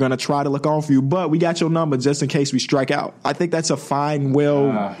we're gonna try to look on for you, but we got your number just in case we strike out. I think that's a fine,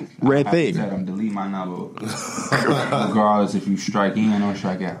 read thing. I delete my number, regardless if you strike in or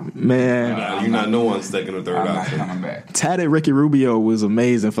strike out. Man, you're not no one's second or third option. Coming back. Tatted Ricky Rubio was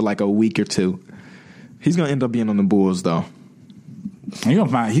amazing for like a week or two. He's gonna end up being on the Bulls though. He's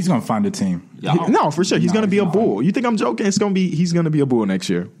gonna find a team. No, for sure. He's gonna be a Bull. You think I'm joking? He's gonna be a Bull next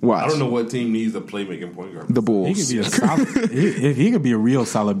year. Watch. I don't know what team needs a playmaking point guard. The Bulls. He could be a real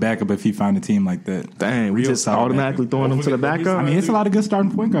solid backup if he find a team like that. Dang, we just automatically throwing him to the backup. I mean, it's a lot of good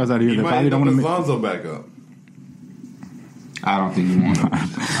starting point guards out here. He might end up as Lonzo backup. I don't think you want him.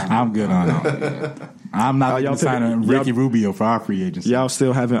 I'm good on it. I'm not signing Ricky Rubio for our free agency. Y'all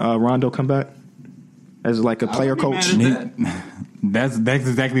still having Rondo come back as like a player coach? That's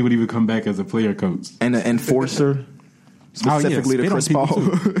exactly what he would come back as a player coach and an enforcer, specifically to Chris Paul.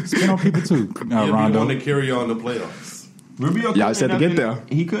 Spin on people too. Rondo want to carry on the playoffs. Rubio, y'all said to get there.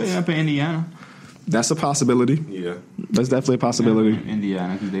 He could end up in Indiana. That's a possibility. Yeah, that's definitely a possibility.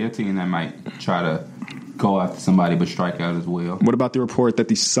 Indiana, because they're a team that might try to go after somebody but strike out as well. What about the report that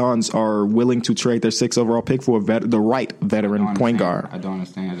the Suns are willing to trade their 6th overall pick for the right veteran point guard? I don't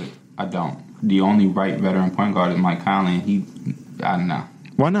understand it. I don't. The only right veteran point guard is Mike Conley, and I don't know.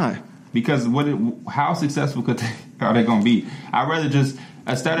 Why not? Because how successful are they going to be? I'd rather just,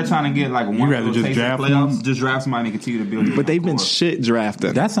 instead of trying to get like one rather just draft playoffs, just draft somebody and continue to build. But they've been shit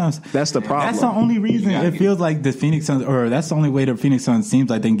drafting. That's the problem. That's the only reason it feels like the Phoenix Suns, or that's the only way the Phoenix Suns seems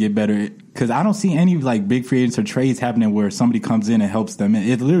like they can get better. Because I don't see any like big free agents or trades happening where somebody comes in and helps them.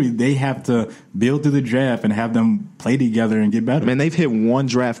 It literally they have to build through the draft and have them play together and get better. Man, they've hit one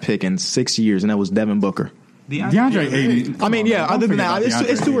draft pick in 6 years, and that was Devin Booker. DeAndre Ayton. I mean, yeah. Other than that,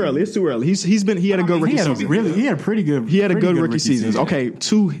 it's too early. It's too early. He had a good rookie season. He had a pretty good. He had a good rookie season. Okay,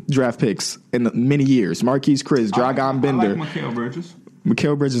 2 draft picks in many years. Marquise Chris, Dragan Bender. I like Mikal Bridges.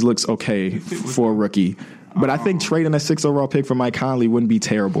 Mikal Bridges looks okay for a rookie, but I think trading a 6th overall pick for Mike Conley wouldn't be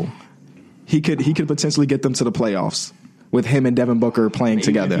terrible. He could potentially get them to the playoffs with him and Devin Booker playing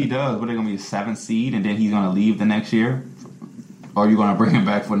together. If he does, but they're going to be a 7th seed, and then he's going to leave the next year. Or are you going to bring him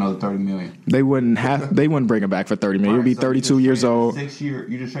back for another $30 million? They wouldn't bring him back for $30 million. He'll be 32 years old. You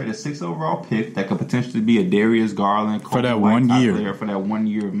just traded a 6th overall pick that could potentially be a Darius Garland for that 1 year. For that 1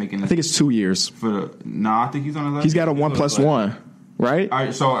 year of making. I think it's 2 years. I think he's on. He's got a 1+1, right? All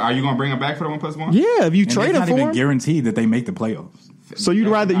right. So are you going to bring him back for the 1+1? Yeah, if you trade him for him, it's not even guaranteed that they make the playoffs. So you'd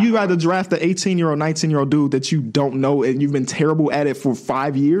rather draft the 18-year-old, 19-year-old dude that you don't know and you've been terrible at it for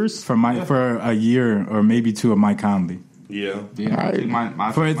 5 years for a year or maybe 2 of Mike Conley. Yeah.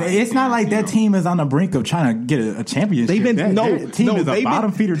 It's not like that team is on the brink of trying to get a championship. That team is a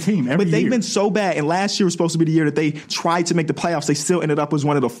bottom feeder team every year. But they've been so bad, and last year was supposed to be the year that they tried to make the playoffs. They still ended up as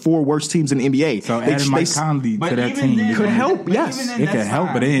one of the 4 worst teams in the NBA. So adding Mike Conley to that team could help. Yes, it could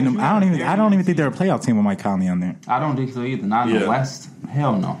help. But I don't even think they're a playoff team with Mike Conley on there. I don't think so either. Not in the West.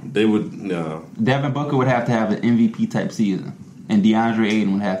 Hell no. They would no. Devin Booker would have to have an MVP type season. And DeAndre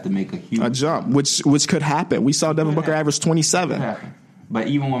Ayton would have to make a jump, which could happen. We saw Devin Booker average 27. But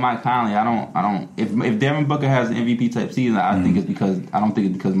even with Mike Conley, I don't. If Devin Booker has an MVP type season, I don't think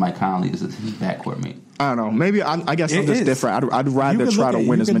it's because Mike Conley is his backcourt mate. I don't know. Maybe I guess I'm just different. I'd rather try to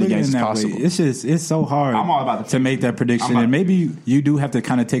win as many games as possible. It's so hard. I'm all about to make that prediction, and maybe you do have to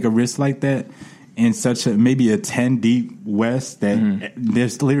kind of take a risk like that. In such maybe a 10 deep West that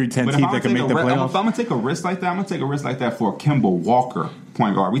there's literally 10 teams that can make the playoffs. If I'm gonna take a risk like that, I'm gonna take a risk like that for Kemba Walker,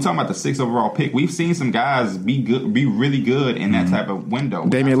 point guard. We talking about the 6th overall pick. We've seen some guys be really good in that type of window.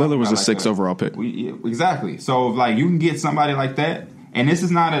 Damian Lillard was a 6th overall pick. Exactly. So if you can get somebody like that, and this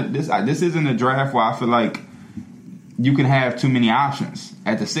isn't a draft where I feel like you can have too many options.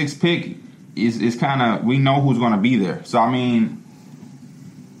 At the 6th pick, is kind of we know who's going to be there. So I mean.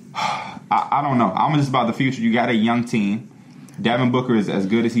 I don't know. I'm just about the future. You got a young team. Devin Booker is as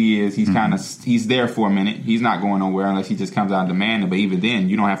good as he is. He's he's there for a minute. He's not going nowhere unless he just comes out and demanding. But even then,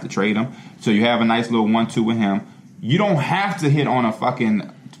 you don't have to trade him. So you have a nice little 1-2 with him. You don't have to hit on a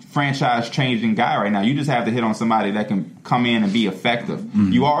fucking franchise-changing guy right now. You just have to hit on somebody that can come in and be effective.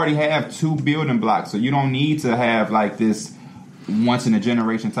 You already have 2 building blocks, so you don't need to have like this once in a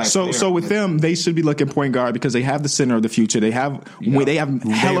generation type. So with them, they should be looking point guard because they have the center of the future. They have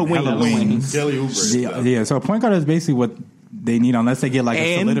hella wings. Yeah. So a point guard is basically what they need, unless they get like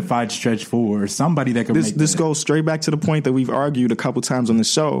a solidified stretch 4 or somebody that can. This goes straight back to the point that we've argued a couple times on the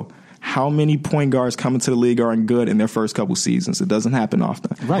show. How many point guards coming to the league aren't good in their first couple seasons? It doesn't happen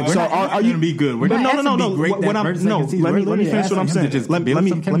often. Right. So are you going to be good? No. Let me finish what I'm saying. Let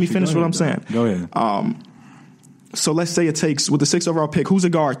me finish what I'm saying. Go ahead. So let's say it takes, with the 6th overall pick, who's a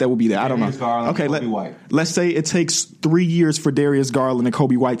guard that will be there? I don't know. Garland, okay, let's say it takes 3 years for Darius Garland and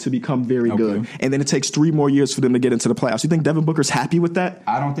Kobe White to become very good, and then it takes 3 more years for them to get into the playoffs. You think Devin Booker's happy with that?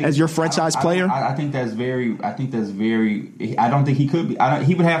 I don't think as your franchise player. I think that's very. I don't think he could be.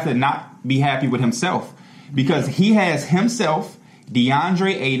 He would have to not be happy with himself because he has himself,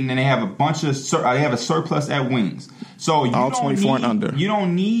 DeAndre Ayton, and they have a bunch of. They have a surplus at wings. So you all 24 and under. You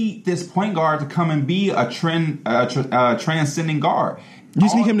don't need this point guard to come and be a transcending guard. You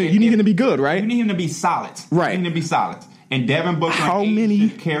just need him to. You need him to be good, right? You need him to be solid. Right. You need him to be solid. And Devin Booker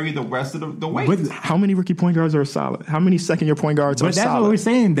should carry the rest of the weight. How many rookie point guards are solid? How many second-year point guards are solid? That's what we're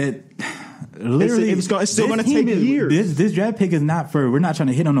saying. That literally, it's still going to take years. This draft pick is not for. We're not trying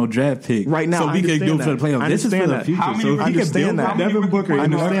to hit on no draft pick right now. So we can go for the playoffs. This is for the future. I understand that. Devin Booker. I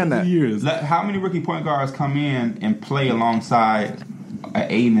understand that. Years. How many rookie point guards come in and play alongside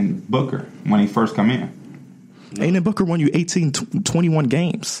Ayton and Booker when he first come in? Ayton and Booker won you 21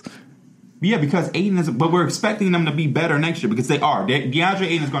 games. Yeah, because Ayton is, but we're expecting them to be better next year because they are. DeAndre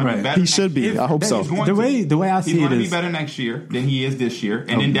Ayton is going to be better. He should be. I hope so. The way I see it is, he's going to be better next year than he is this year.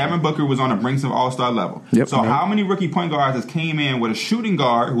 And then Devin Booker was on the brink of All-Star level. Yep. So how many rookie point guards has came in with a shooting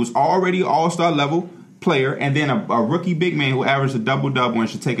guard who's already All-Star level player, and then a rookie big man who averaged a double-double and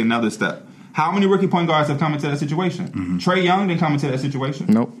should take another step? How many rookie point guards have come into that situation? Trae Young didn't come into that situation.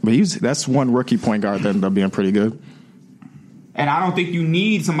 Nope, but that's one rookie point guard that ended up being pretty good. And I don't think you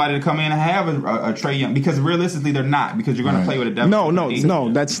need somebody to come in and have a Trae Young because realistically they're not, because you're going to play with a Devin.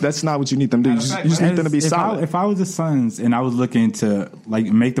 No. That's not what you need them to do. You just need them to be solid. If I was the Suns and I was looking to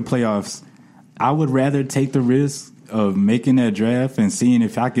make the playoffs, I would rather take the risk of making that draft and seeing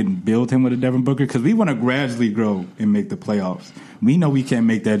if I can build him with a Devin Booker, because we want to gradually grow and make the playoffs. We know we can't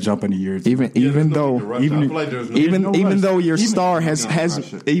make that jump in a year. Even though your star has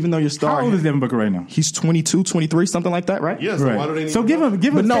even though your star. How old is Devin Booker right now? He's 22, 23, something like that, right? Yeah. So why do they need so give him.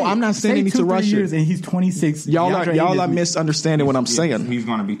 But no, I'm not saying they need to rush years it. And he's 26. Y'all are misunderstanding what I'm saying. He's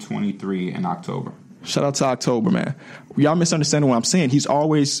going to be 23 in October. Shout out to October, man. Y'all misunderstanding what I'm saying. He's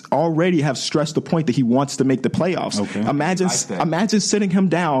already have stressed the point that he wants to make the playoffs. Okay. Imagine sitting him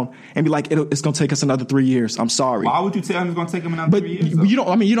down and be like, it's going to take us another 3 years. I'm sorry. Why would you tell him it's going to take him another 3 years? Though?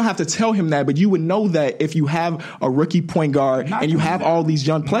 You don't have to tell him that, but you would know that if you have a rookie point guard and you have all these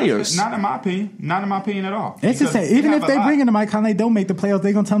young players. Not in my opinion. Not in my opinion at all. It's the same. Even if they bring in Mike Conley, don't make the playoffs,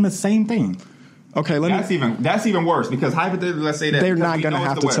 they're going to tell him the same thing. Okay, that's even worse because hypothetically, let's say that they're not going to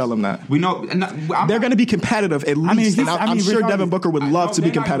have to tell him that. We know they're going to be competitive at least. I'm sure Devin Booker would love to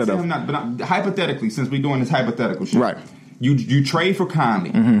be competitive. But hypothetically, since we're doing this hypothetical shit, right? You trade for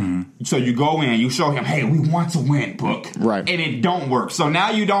Conley, so you go in, you show him, hey, we want to win, Book, right? And it don't work. So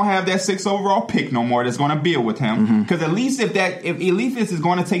now you don't have that 6th overall pick no more. That's going to build with him because at least if this is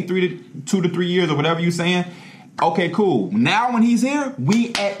going to take 2 to 3 years or whatever you're saying. Okay, cool. Now when he's here,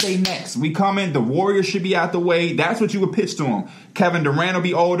 we at they next. We come in. The Warriors should be out the way. That's what you would pitch to him. Kevin Durant will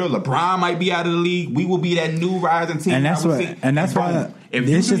be older. LeBron might be out of the league. We will be that new rising team. And that's why. If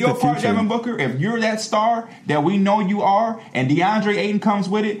you do your part, Devin Booker, if you're that star that we know you are, and DeAndre Ayton comes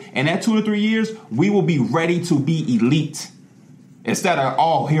with it, and that 2 to 3 years, we will be ready to be elite. Instead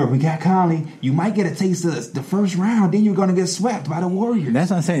of, here, we got Conley. You might get a taste of the first round. Then you're going to get swept by the Warriors. That's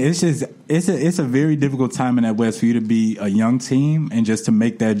what I'm saying. It's a very difficult time in that West for you to be a young team and just to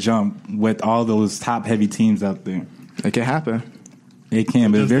make that jump with all those top-heavy teams out there. It can happen. It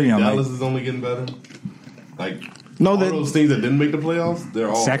can, but it's very unlikely. Dallas is only getting better. Those teams that didn't make the playoffs, they're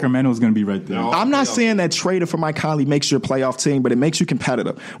all... Sacramento's going to be right there. I'm not saying that trading for Mike Conley makes you a playoff team, but it makes you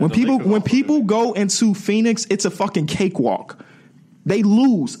competitive. When people go into Phoenix, it's a fucking cakewalk. They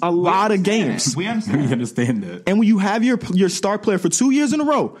lose a lot of games. We understand that. And when you have your star player for 2 years in a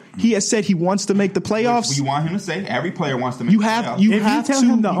row, he has said he wants to make the playoffs. You want him to say every player wants to make the playoffs. If you tell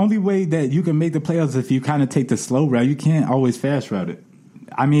him the only way that you can make the playoffs is if you kind of take the slow route, you can't always fast route it.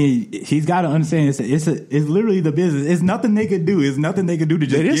 I mean, he's got to understand it's literally the business. It's nothing they could do. It's nothing they could do to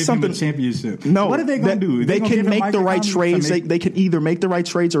just give him a championship. No, what are they going to do? They can make the right trades. They can either make the right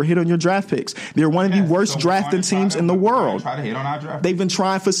trades or hit on your draft picks. They're one of the worst drafting teams in the world. Try to hit on our draft. They've been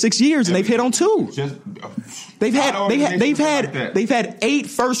trying for 6 years and they've hit on 2. They've had 8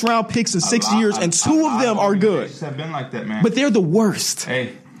 first round picks in 6 years and 2 of them are good. Have been like that, man. But they're the worst.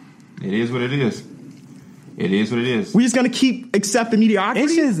 Hey, it is what it is. It is what it is. We're just gonna keep accepting mediocrity.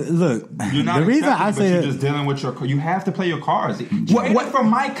 It's just look. You're not the reason I say you're just dealing with you have to play your cards. What from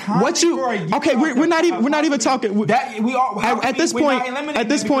Mike Conley? Okay, we're not even talking. At this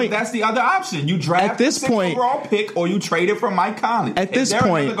point, that's the other option. You draft the 6th overall pick, or you trade it for Mike Conley. At this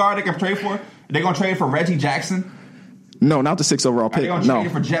point, another guard they can trade for. They're gonna trade for Reggie Jackson. No, not the 6th overall pick. Are they gonna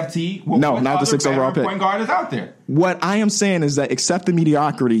trade for Jeff Teague? No, not the 6th overall pick. Point guard is out there. What I am saying is that accept the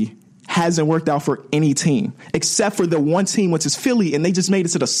mediocrity hasn't worked out for any team except for the one team, which is Philly, and they just made it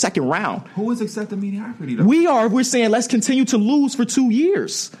to the second round. Who is accepting mediocrity, though? We're saying let's continue to lose for 2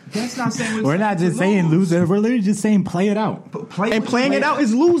 years. That's not saying we're not just saying lose. We're literally just saying play it out. Playing it out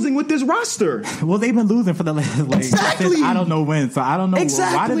is losing with this roster. Well, they've been losing for the last exactly. I don't know when, so I don't know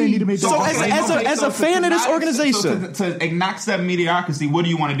why do they need to make. So as a fan of this organization, to accept mediocrity, what do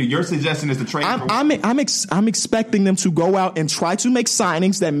you want to do? Your suggestion is to trade. I'm expecting them to go out and try to make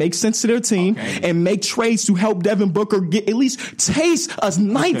signings that make sense to their team and make trades to help Devin Booker get at least taste a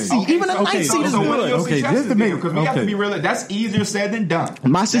 9th seed. Even a 9th seed is good. Okay, just to make because we have to be real. That's easier said than done.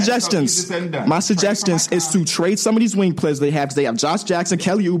 My suggestions is to trade some of these wing players they have. They have Josh Jackson,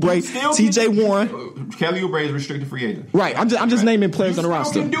 Kelly Oubre, T.J. Warren. Kelly Oubre is restricted free agent. Right. I'm just naming players on the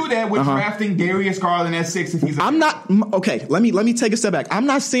roster. You can do that with drafting Darius Garland at 6 if he's. I'm not okay. Let me take a step back. I'm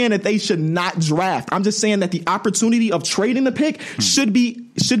not saying that they should not draft. I'm just saying that the opportunity of trading the pick should be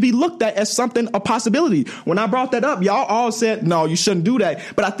looked at as a possibility. When I brought that up, y'all all said no, you shouldn't do that.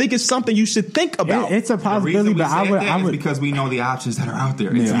 But I think it's something you should think about. It's a possibility, but I would because we know the options that are out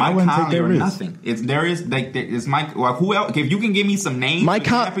there. It's Mike Conley or nothing. It's Mike. Well, who else? If you can give me some names, Mike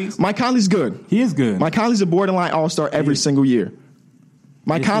Conley's good. He is good. Mike Conley's a borderline all-star every single year.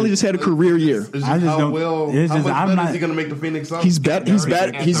 Mike Conley just had a career year. How much better is he going to make the Phoenix Suns? He's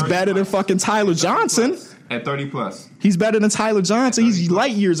better than fucking Tyler Johnson. At 30+. He's better than Tyler Johnson. He's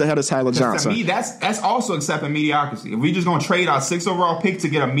light years ahead of Tyler Johnson. To me, that's also accepting mediocrity. If we just going to trade our 6th overall pick to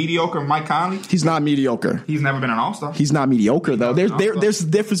get a mediocre Mike Conley. He's not mediocre. He's never been an all-star. He's not mediocre, though. There's a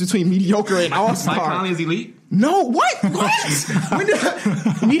difference between mediocre and all-star. Mike Conley is elite. No, what? When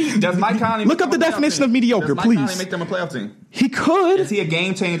does Mike Conley look up the definition of mediocre, please? Does Mike Conley make them a playoff team? He could. Is he a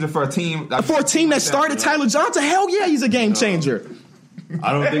game changer for a team? For a team that started Tyler Johnson? Hell yeah, he's a game changer.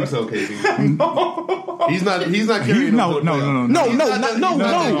 I don't think so, KD. He's not carrying No. Y'all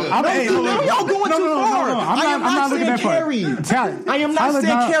going too far. I am not saying carry. I am not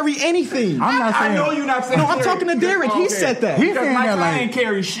saying carry anything. I know you're not saying. No, I'm talking to Derek. He said that. He's saying Mike that Conley like ain't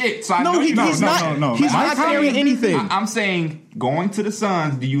carry shit. So he's not. He's not carrying anything. I'm saying going to the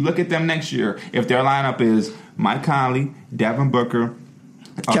Suns. Do you look at them next year? If their lineup is Mike Conley, Devin Booker,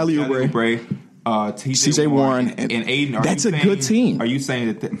 Kelly Oubre, TJ Warren and Aiden. That's a good team. Are you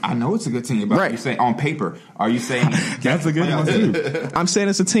saying that? I know it's a good team, but right. Are you saying on paper? Are you saying that's a good one too? I'm saying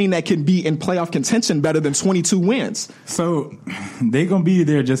it's a team that can be in playoff contention better than 22 wins. So they gonna be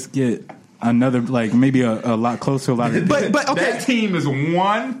there. Just get another maybe a lot closer to a lot of. But okay, that team is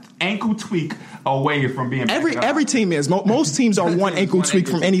one ankle tweak away from being every team is. Most teams are one ankle tweak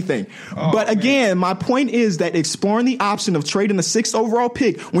from anything. But again, my point is that exploring the option of trading the 6th overall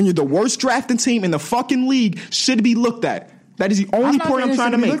pick when you're the worst drafting team in the fucking league should be looked at. That is the only point I'm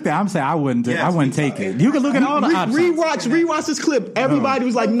trying to make. I'm saying I wouldn't take it. You can look at all the options. Rewatch this clip. Everybody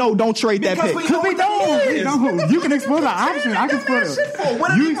was like, "No, don't trade that pick." Because we don't. You can explore the option. I can explore it.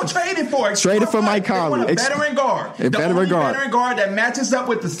 What are people trading for? Traded for Mike Conley. A veteran guard. The only veteran guard that matches up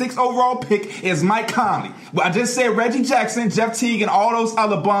with the 6th overall pick is Mike Conley. Well, I just said Reggie Jackson, Jeff Teague, and all those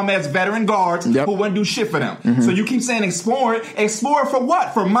other bum-ass veteran guards who wouldn't do shit for them. Mm-hmm. So you keep saying explore it. Explore it for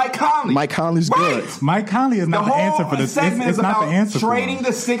what? For Mike Conley. Mike Conley's good. Mike Conley is not the answer for this. It's not the answer. Trading the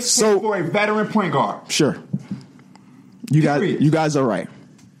 6th pick for a veteran point guard. Sure. You guys are right.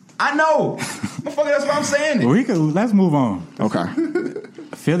 I know. That's what I'm saying. Let's move on. Okay.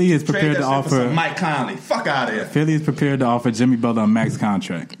 Philly is prepared to offer Mike Conley. Fuck out of here. Philly is prepared to offer Jimmy Butler a max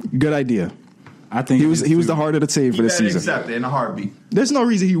contract. Good idea. I think he was the heart of the team for this season. Accept it in a heartbeat. There's no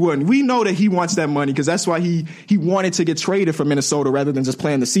reason he wouldn't. We know that he wants that money because that's why he wanted to get traded from Minnesota rather than just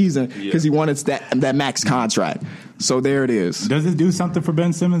playing the season because he wanted that max contract. So there it is. Does it do something for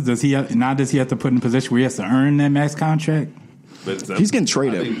Ben Simmons? Does he have to put in a position where he has to earn that max contract? He's getting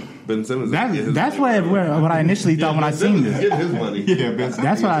traded. Ben Simmons. That's what I initially thought when I seen this. Get his money.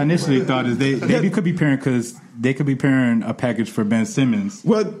 That's what I initially thought is they could be pairing because they could be pairing a package for Ben Simmons.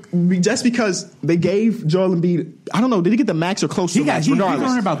 Well, just because they gave Joel Embiid, I don't know, did he get the max or close to the max? Regardless, he's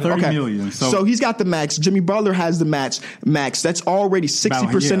earning about $30 million. So he's got the max. Jimmy Butler has the max. That's already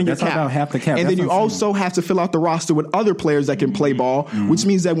 60% of your cap. About half the cap. And that's then you also have to fill out the roster with other players that can play ball, which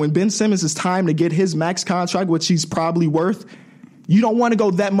means that when Ben Simmons is time to get his max contract, which he's probably worth, you don't want to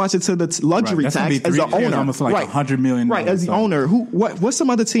go that much into the luxury tax as an owner. Almost like $100 million. Right, as the owner. What's some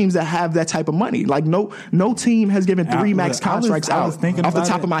other teams that have that type of money? Like no team has given 3 max contracts out off the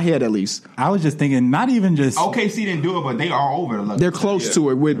top of my head, at least. I was just thinking, not even just OKC didn't do it, but they are over the luxury. They're close to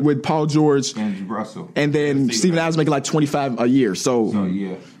it with Paul George and Russell, and then Steven Adams making like $25 a year. So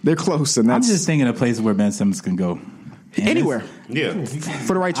they're close. And I'm just thinking of places where Ben Simmons can go anywhere.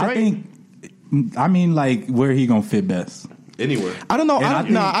 For the right trade. I mean, like where he gonna fit best. Anywhere. I don't know.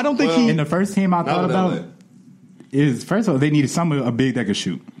 I don't think he. In the first team I thought about is, first of all, they needed a big that could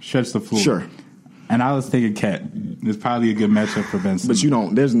stretch the floor. Sure. And I was thinking Cat. It's probably a good matchup for Ben Simmons.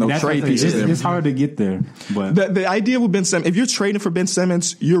 But there's no trade pieces there. It's hard to get there. But the idea with Ben Simmons, if you're trading for Ben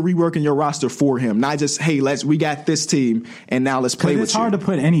Simmons, you're reworking your roster for him. Not just, hey, we got this team and now let's play with you. It's hard to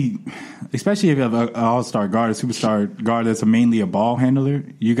put any, especially if you have an all-star guard, a superstar guard that's mainly a ball handler,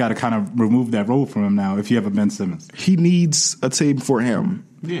 you got to kind of remove that role from him now if you have a Ben Simmons. He needs a team for him.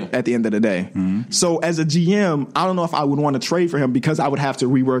 At the end of the day. Mm-hmm. So as a GM, I don't know if I would want to trade for him because I would have to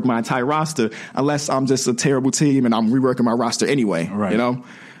rework my entire roster unless I'm just a terrible team and I'm reworking my roster anyway. Right. You know?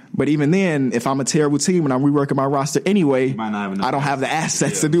 But even then, if I'm a terrible team and I'm reworking my roster anyway, I don't have the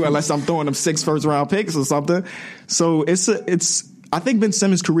assets to do it unless I'm throwing them 6 first-round picks or something. So I think Ben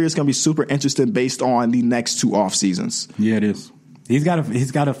Simmons' career is going to be super interesting based on the next 2 off seasons. Yeah, it is. He's got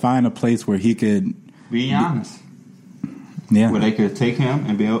to find a place where he could be honest. Yeah. Where they could take him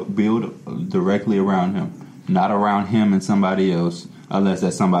and build directly around him, not around him and somebody else, unless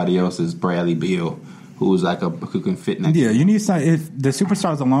that somebody else is Bradley Beal, who's who can fit next. Yeah, you need if the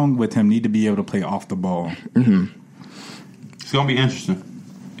superstars along with him need to be able to play off the ball. Mm-hmm. It's gonna be interesting.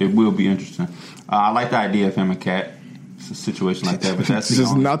 It will be interesting. I like the idea of him and Cat. It's a situation like that, but that's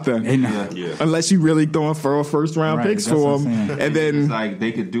just nothing. Unless you really throwing for first-round picks for him, and then it's like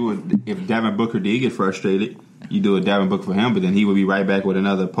they could do it if Devin Booker did get frustrated. You do a Devin Booker for him, but then he would be right back with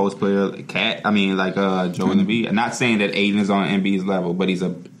another post player, Cat. I mean, like Joel Embiid. I'm not saying that Aiden is on Embiid's level, but he's a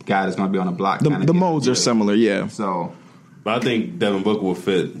guy that's going to be on the block. The molds are similar, yeah. So But I think Devin Booker will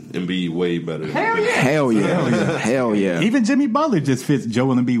fit Embiid way better. Hell yeah. Even Jimmy Butler just fits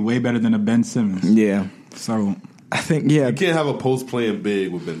Joel Embiid way better than a Ben Simmons. Yeah. So I think, you can't have a post playing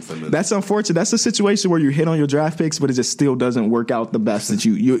big with Ben Simmons. That's unfortunate. That's a situation where you hit on your draft picks, but it just still doesn't work out the best that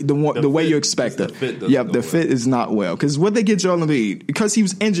the way you expect it. The fit is not well. Because what they get Joel Embiid, because he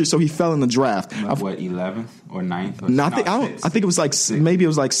was injured, so he fell in the draft. What, 11th or 9th? No, I think it was like maybe it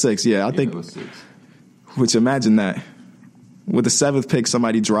was like 6. Yeah, I think it was 6. Which imagine that. With the 7th pick,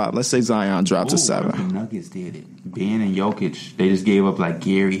 somebody dropped. Let's say Zion dropped to 7. The Nuggets did it. Ben and Jokic, they just gave up like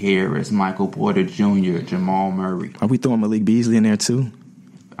Gary Harris, Michael Porter Jr., Jamal Murray. Are we throwing Malik Beasley in there too?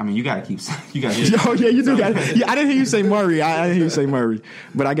 I mean, you got to keep. Oh yeah, you do got. Yeah, I didn't hear you say Murray. I didn't hear you say Murray,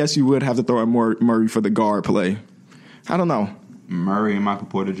 but I guess you would have to throw in Murray for the guard play. I don't know. Murray and Michael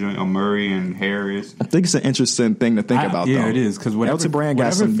Porter Jr. or Murray and Harris. I think it's an interesting thing to think about. Yeah, though. It is because whatever Brand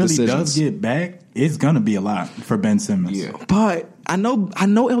got some Philly decisions. does get back, it's gonna be a lot for Ben Simmons. Yeah, but I know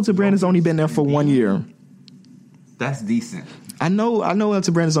Elton Brand has only been there for 1 year. That's decent. I know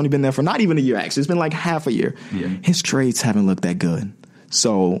Elton Brand has only been there for not even a year. Actually, it's been like half a year. Yeah. His trades haven't looked that good.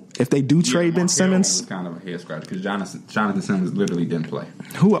 So if they do trade Ben Simmons, was kind of a head scratch because Jonathan Simmons literally didn't play.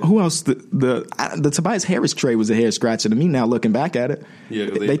 Who else? The Tobias Harris trade was a head scratcher to me. Now looking back at it, yeah,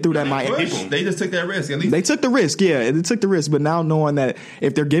 they threw that They just took that risk. At least they took the risk. Yeah, they took the risk. But now knowing that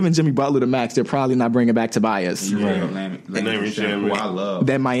if they're giving Jimmy Butler the max, they're probably not bringing back Tobias. Landry Shamet, who I love.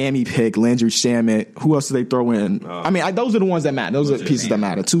 That Miami pick, Landry Shamet. Who else did they throw in? Those are the ones that matter. Those are the pieces that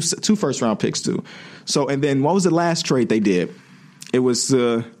matter. Two first round picks too. So and then what was the last trade they did? It was.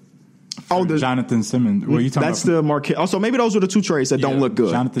 Jonathan Simmons. What are you talking that's about? the Marquette. Also, maybe those are the two trades that don't look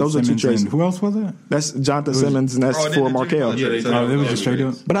good. Those Simmons are 2 trades. Who else was it? That's Jonathan Simmons, and that's for Markelle. Yeah, it was just straight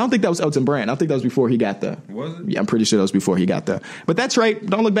up. But I don't think that was Elton Brand. I think that was before he got there. Was it? Yeah, I'm pretty sure that was before he got there. But that trade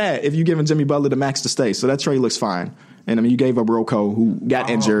don't look bad if you're giving Jimmy Butler the max to stay. So that trade looks fine. And I mean, you gave up Rocco, who got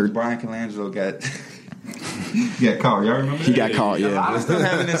injured. Brian Colangelo got caught. Y'all remember that? He got caught, A lot of stuff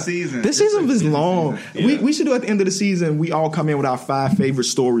happened this season. This season was long. Yeah. We should do at the end of the season, we all come in with our 5 favorite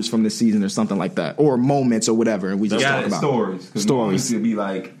stories from this season or something like that. Or moments or whatever. And we just talk about stories. It'd be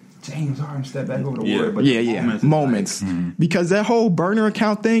like, James Harden stepped back over the water. But moments. Like, because that whole burner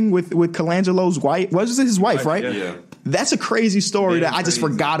account thing with Colangelo's wife, was his wife, right? Yeah. That's a crazy story that I just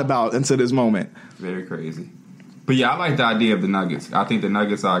forgot about until this moment. Very crazy. But yeah, I like the idea of the Nuggets. I think the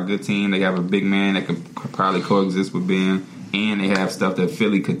Nuggets are a good team. They have a big man that could probably coexist with Ben, and they have stuff that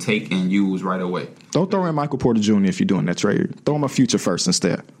Philly could take and use right away. Don't throw in Michael Porter Jr. if you're doing that trade. Throw him a future first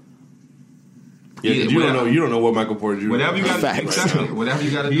instead. Yeah, you don't know what Michael Porter Jr. Whatever you got to do. Whatever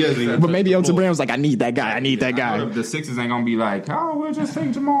you got to do. But maybe Elton Brand was like, I need that guy. I need that guy. The Sixers ain't gonna be like, we'll just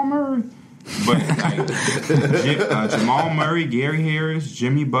take Jamal Murray. But like, Jamal Murray, Gary Harris,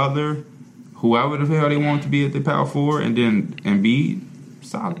 Jimmy Butler, whoever the hell they want to be at the power forward, and then Embiid,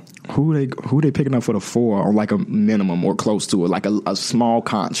 solid. Who they picking up for the 4 or like a minimum or close to it, like a small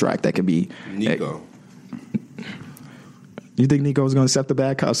contract that could be Nico. You think Nico's going to accept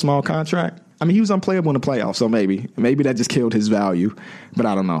a small contract? I mean, he was unplayable in the playoffs, so maybe that just killed his value, but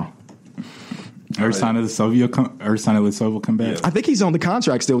I don't know. Ersan Ilyasova come back. I think he's on the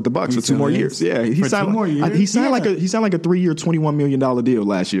contract still with the Bucks for 2 more years. Yeah, he signed 2 more years. He signed like a 3-year, $21 million deal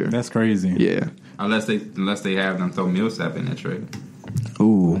last year. That's crazy. Yeah, unless they have them throw Millsap in that trade.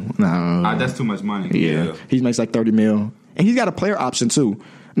 Ooh, no, that's too much money. Yeah, he makes like $30 million, and he's got a player option too.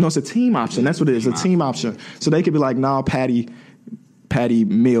 No, it's a team option. That's what it is. A team option. So they could be like, nah, Patty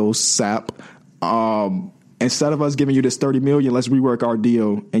Millsap. Instead of us giving you this $30 million, let's rework our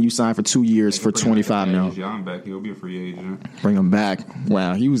deal, and you sign for 2 years for $25 million. Young back, he'll be a free agent. Bring him back.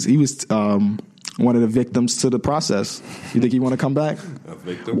 Wow, he was one of the victims to the process. You think he want to come back? A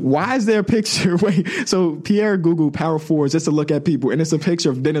victim? Why is there a picture? Wait, so Pierre Googled power forwards just to look at people, and it's a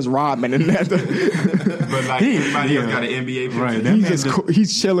picture of Dennis Rodman and that. But like everybody else got an NBA picture. Right,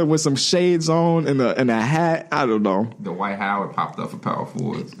 he's chilling with some shades on and a hat. I don't know. Dwight Howard popped up for power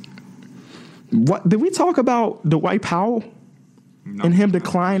forwards. What did we talk about Dwight Powell and him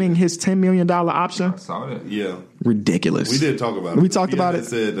declining his $10 million option? I saw that. Yeah, ridiculous. We did talk about it. We talked about it.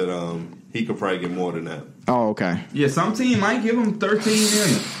 Said that he could probably get more than that. Oh, okay. Yeah, some team might give him $13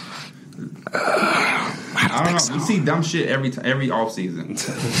 million. I don't know. So. We see dumb shit every offseason.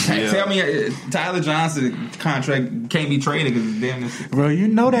 Tell me, Tyler Johnson contract can't be traded because damn this. Bro, you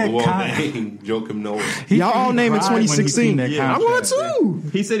know that Joakim Noah. Y'all all name in 2016. Yeah, I want too.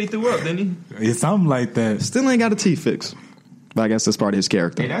 He said he threw up, didn't he? It's something like that. Still ain't got a T fix. But I guess that's part of his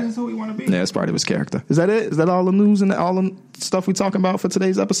character. Hey, that's just who we want to be. Yeah, that's part of his character. Is that it? Is that all the news and all the stuff we talking about for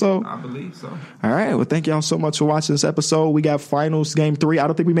today's episode? I believe so. All right. Well, thank y'all so much for watching this episode. We got finals game 3. I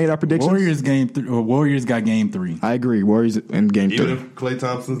don't think we made our predictions. Warriors got game 3. I agree. Warriors in game 3. Even if Klay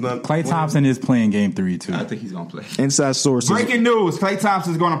Thompson's not Klay Thompson is playing game 3 too. I think he's gonna play. Inside sources. Breaking news: Klay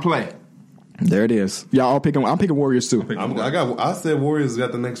Thompson's gonna play. There it is. Y'all all picking. I'm picking Warriors too. I said Warriors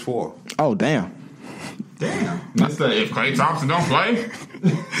got the next 4. Oh damn. Mister, if Klay Thompson don't play,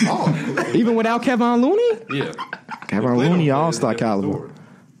 Even without Kevin Looney? Yeah. Kevin Looney, all-star caliber.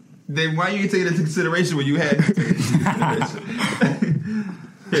 then why you take it into consideration when you had?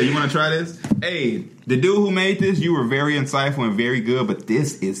 Here, you want to try this? Hey, the dude who made this, you were very insightful and very good, but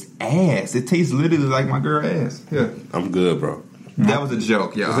this is ass. It tastes literally like my girl ass. Yeah, I'm good, bro. that was a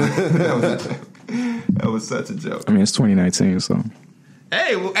joke, y'all. That was such a joke. I mean, it's 2019, so.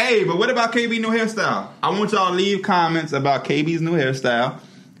 Hey, but what about KB new hairstyle? I want y'all to leave comments about KB's new hairstyle.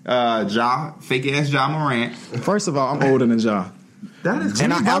 Fake ass Ja Morant. First of all, I'm older than Ja. That is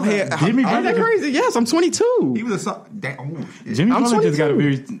And I'm here. Ain't that crazy? Yes, I'm 22. He was Jimmy I'm Butler just got a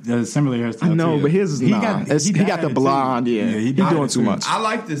 22. very similar hairstyle. I know, too. but his is He not. got- He got the it, blonde, too. yeah. he He got doing it, too too. much. I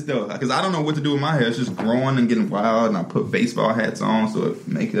like this though, because I don't know what to do with my hair. It's just growing and getting wild, and I put baseball hats on, so it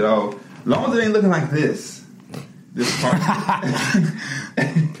make it all. As long as it ain't looking like this part.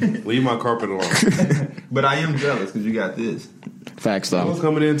 Leave my carpet alone. But I am jealous because you got this. Facts, That was though.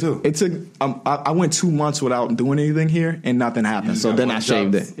 coming in too. It took. I went 2 months without doing anything here, and nothing happened. So got then I mutton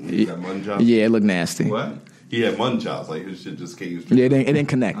shaved chops? it. You got mutton chops? Yeah, it looked nasty. What? He had mutton chops. Like his shit just came. Yeah, it didn't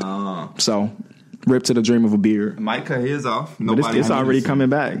connect. So, rip to the dream of a beard. Mike cut his off. But it's already coming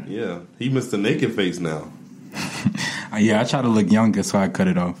back. Yeah, he missed the naked face now. Yeah, I try to look younger, so I cut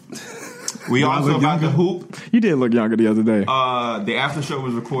it off. We Do I also look about the younger? hoop. You did look younger the other day. The after show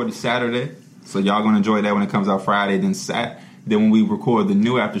was recorded Saturday, so y'all gonna enjoy that when it comes out Friday. Then when we record the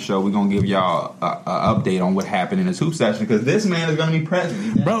new after show, we're gonna give y'all a update on what happened in his hoop session because this man is gonna be present.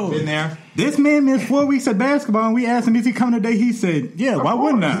 He's Bro, been there. This man missed 4 weeks of basketball, and we asked him, is he coming today? He said, yeah, why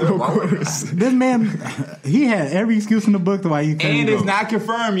wouldn't I? Of course. This man, he had every excuse in the book to why he couldn't And go. it's not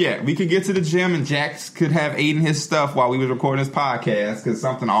confirmed yet. We could get to the gym and Jax could have eaten his stuff while we was recording this podcast because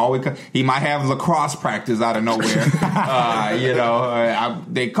something always he might have lacrosse practice out of nowhere.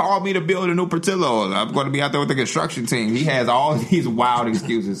 They called me to build a new Portillo. I'm going to be out there with the construction team. He has all these wild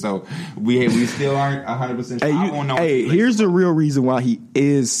excuses, so we still aren't 100% sure. I won't know. Here's the real reason why he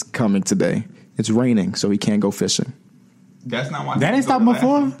is coming today. It's raining, so he can't go fishing. That's not why. That ain't stopped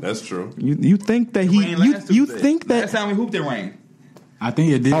before? That's true. You think that you think that last time we hooped it rained. I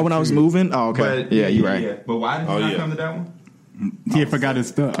think it did. when I was moving? Oh, okay. But, yeah, you're right. Yeah. But why did he not come to that one? He had forgot his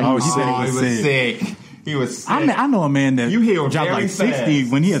stuff. Oh, he said he was sick. sick. He was sick. I know a man that You healed dropped very like 60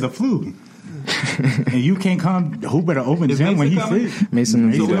 fast. when he had the flu. And you can't come hoop at an open Is gym when Mason he's coming? sick. Mason, So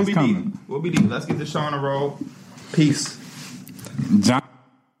Mason we'll is be coming. deep. We'll be deep. Let's get this show on the roll. Peace. John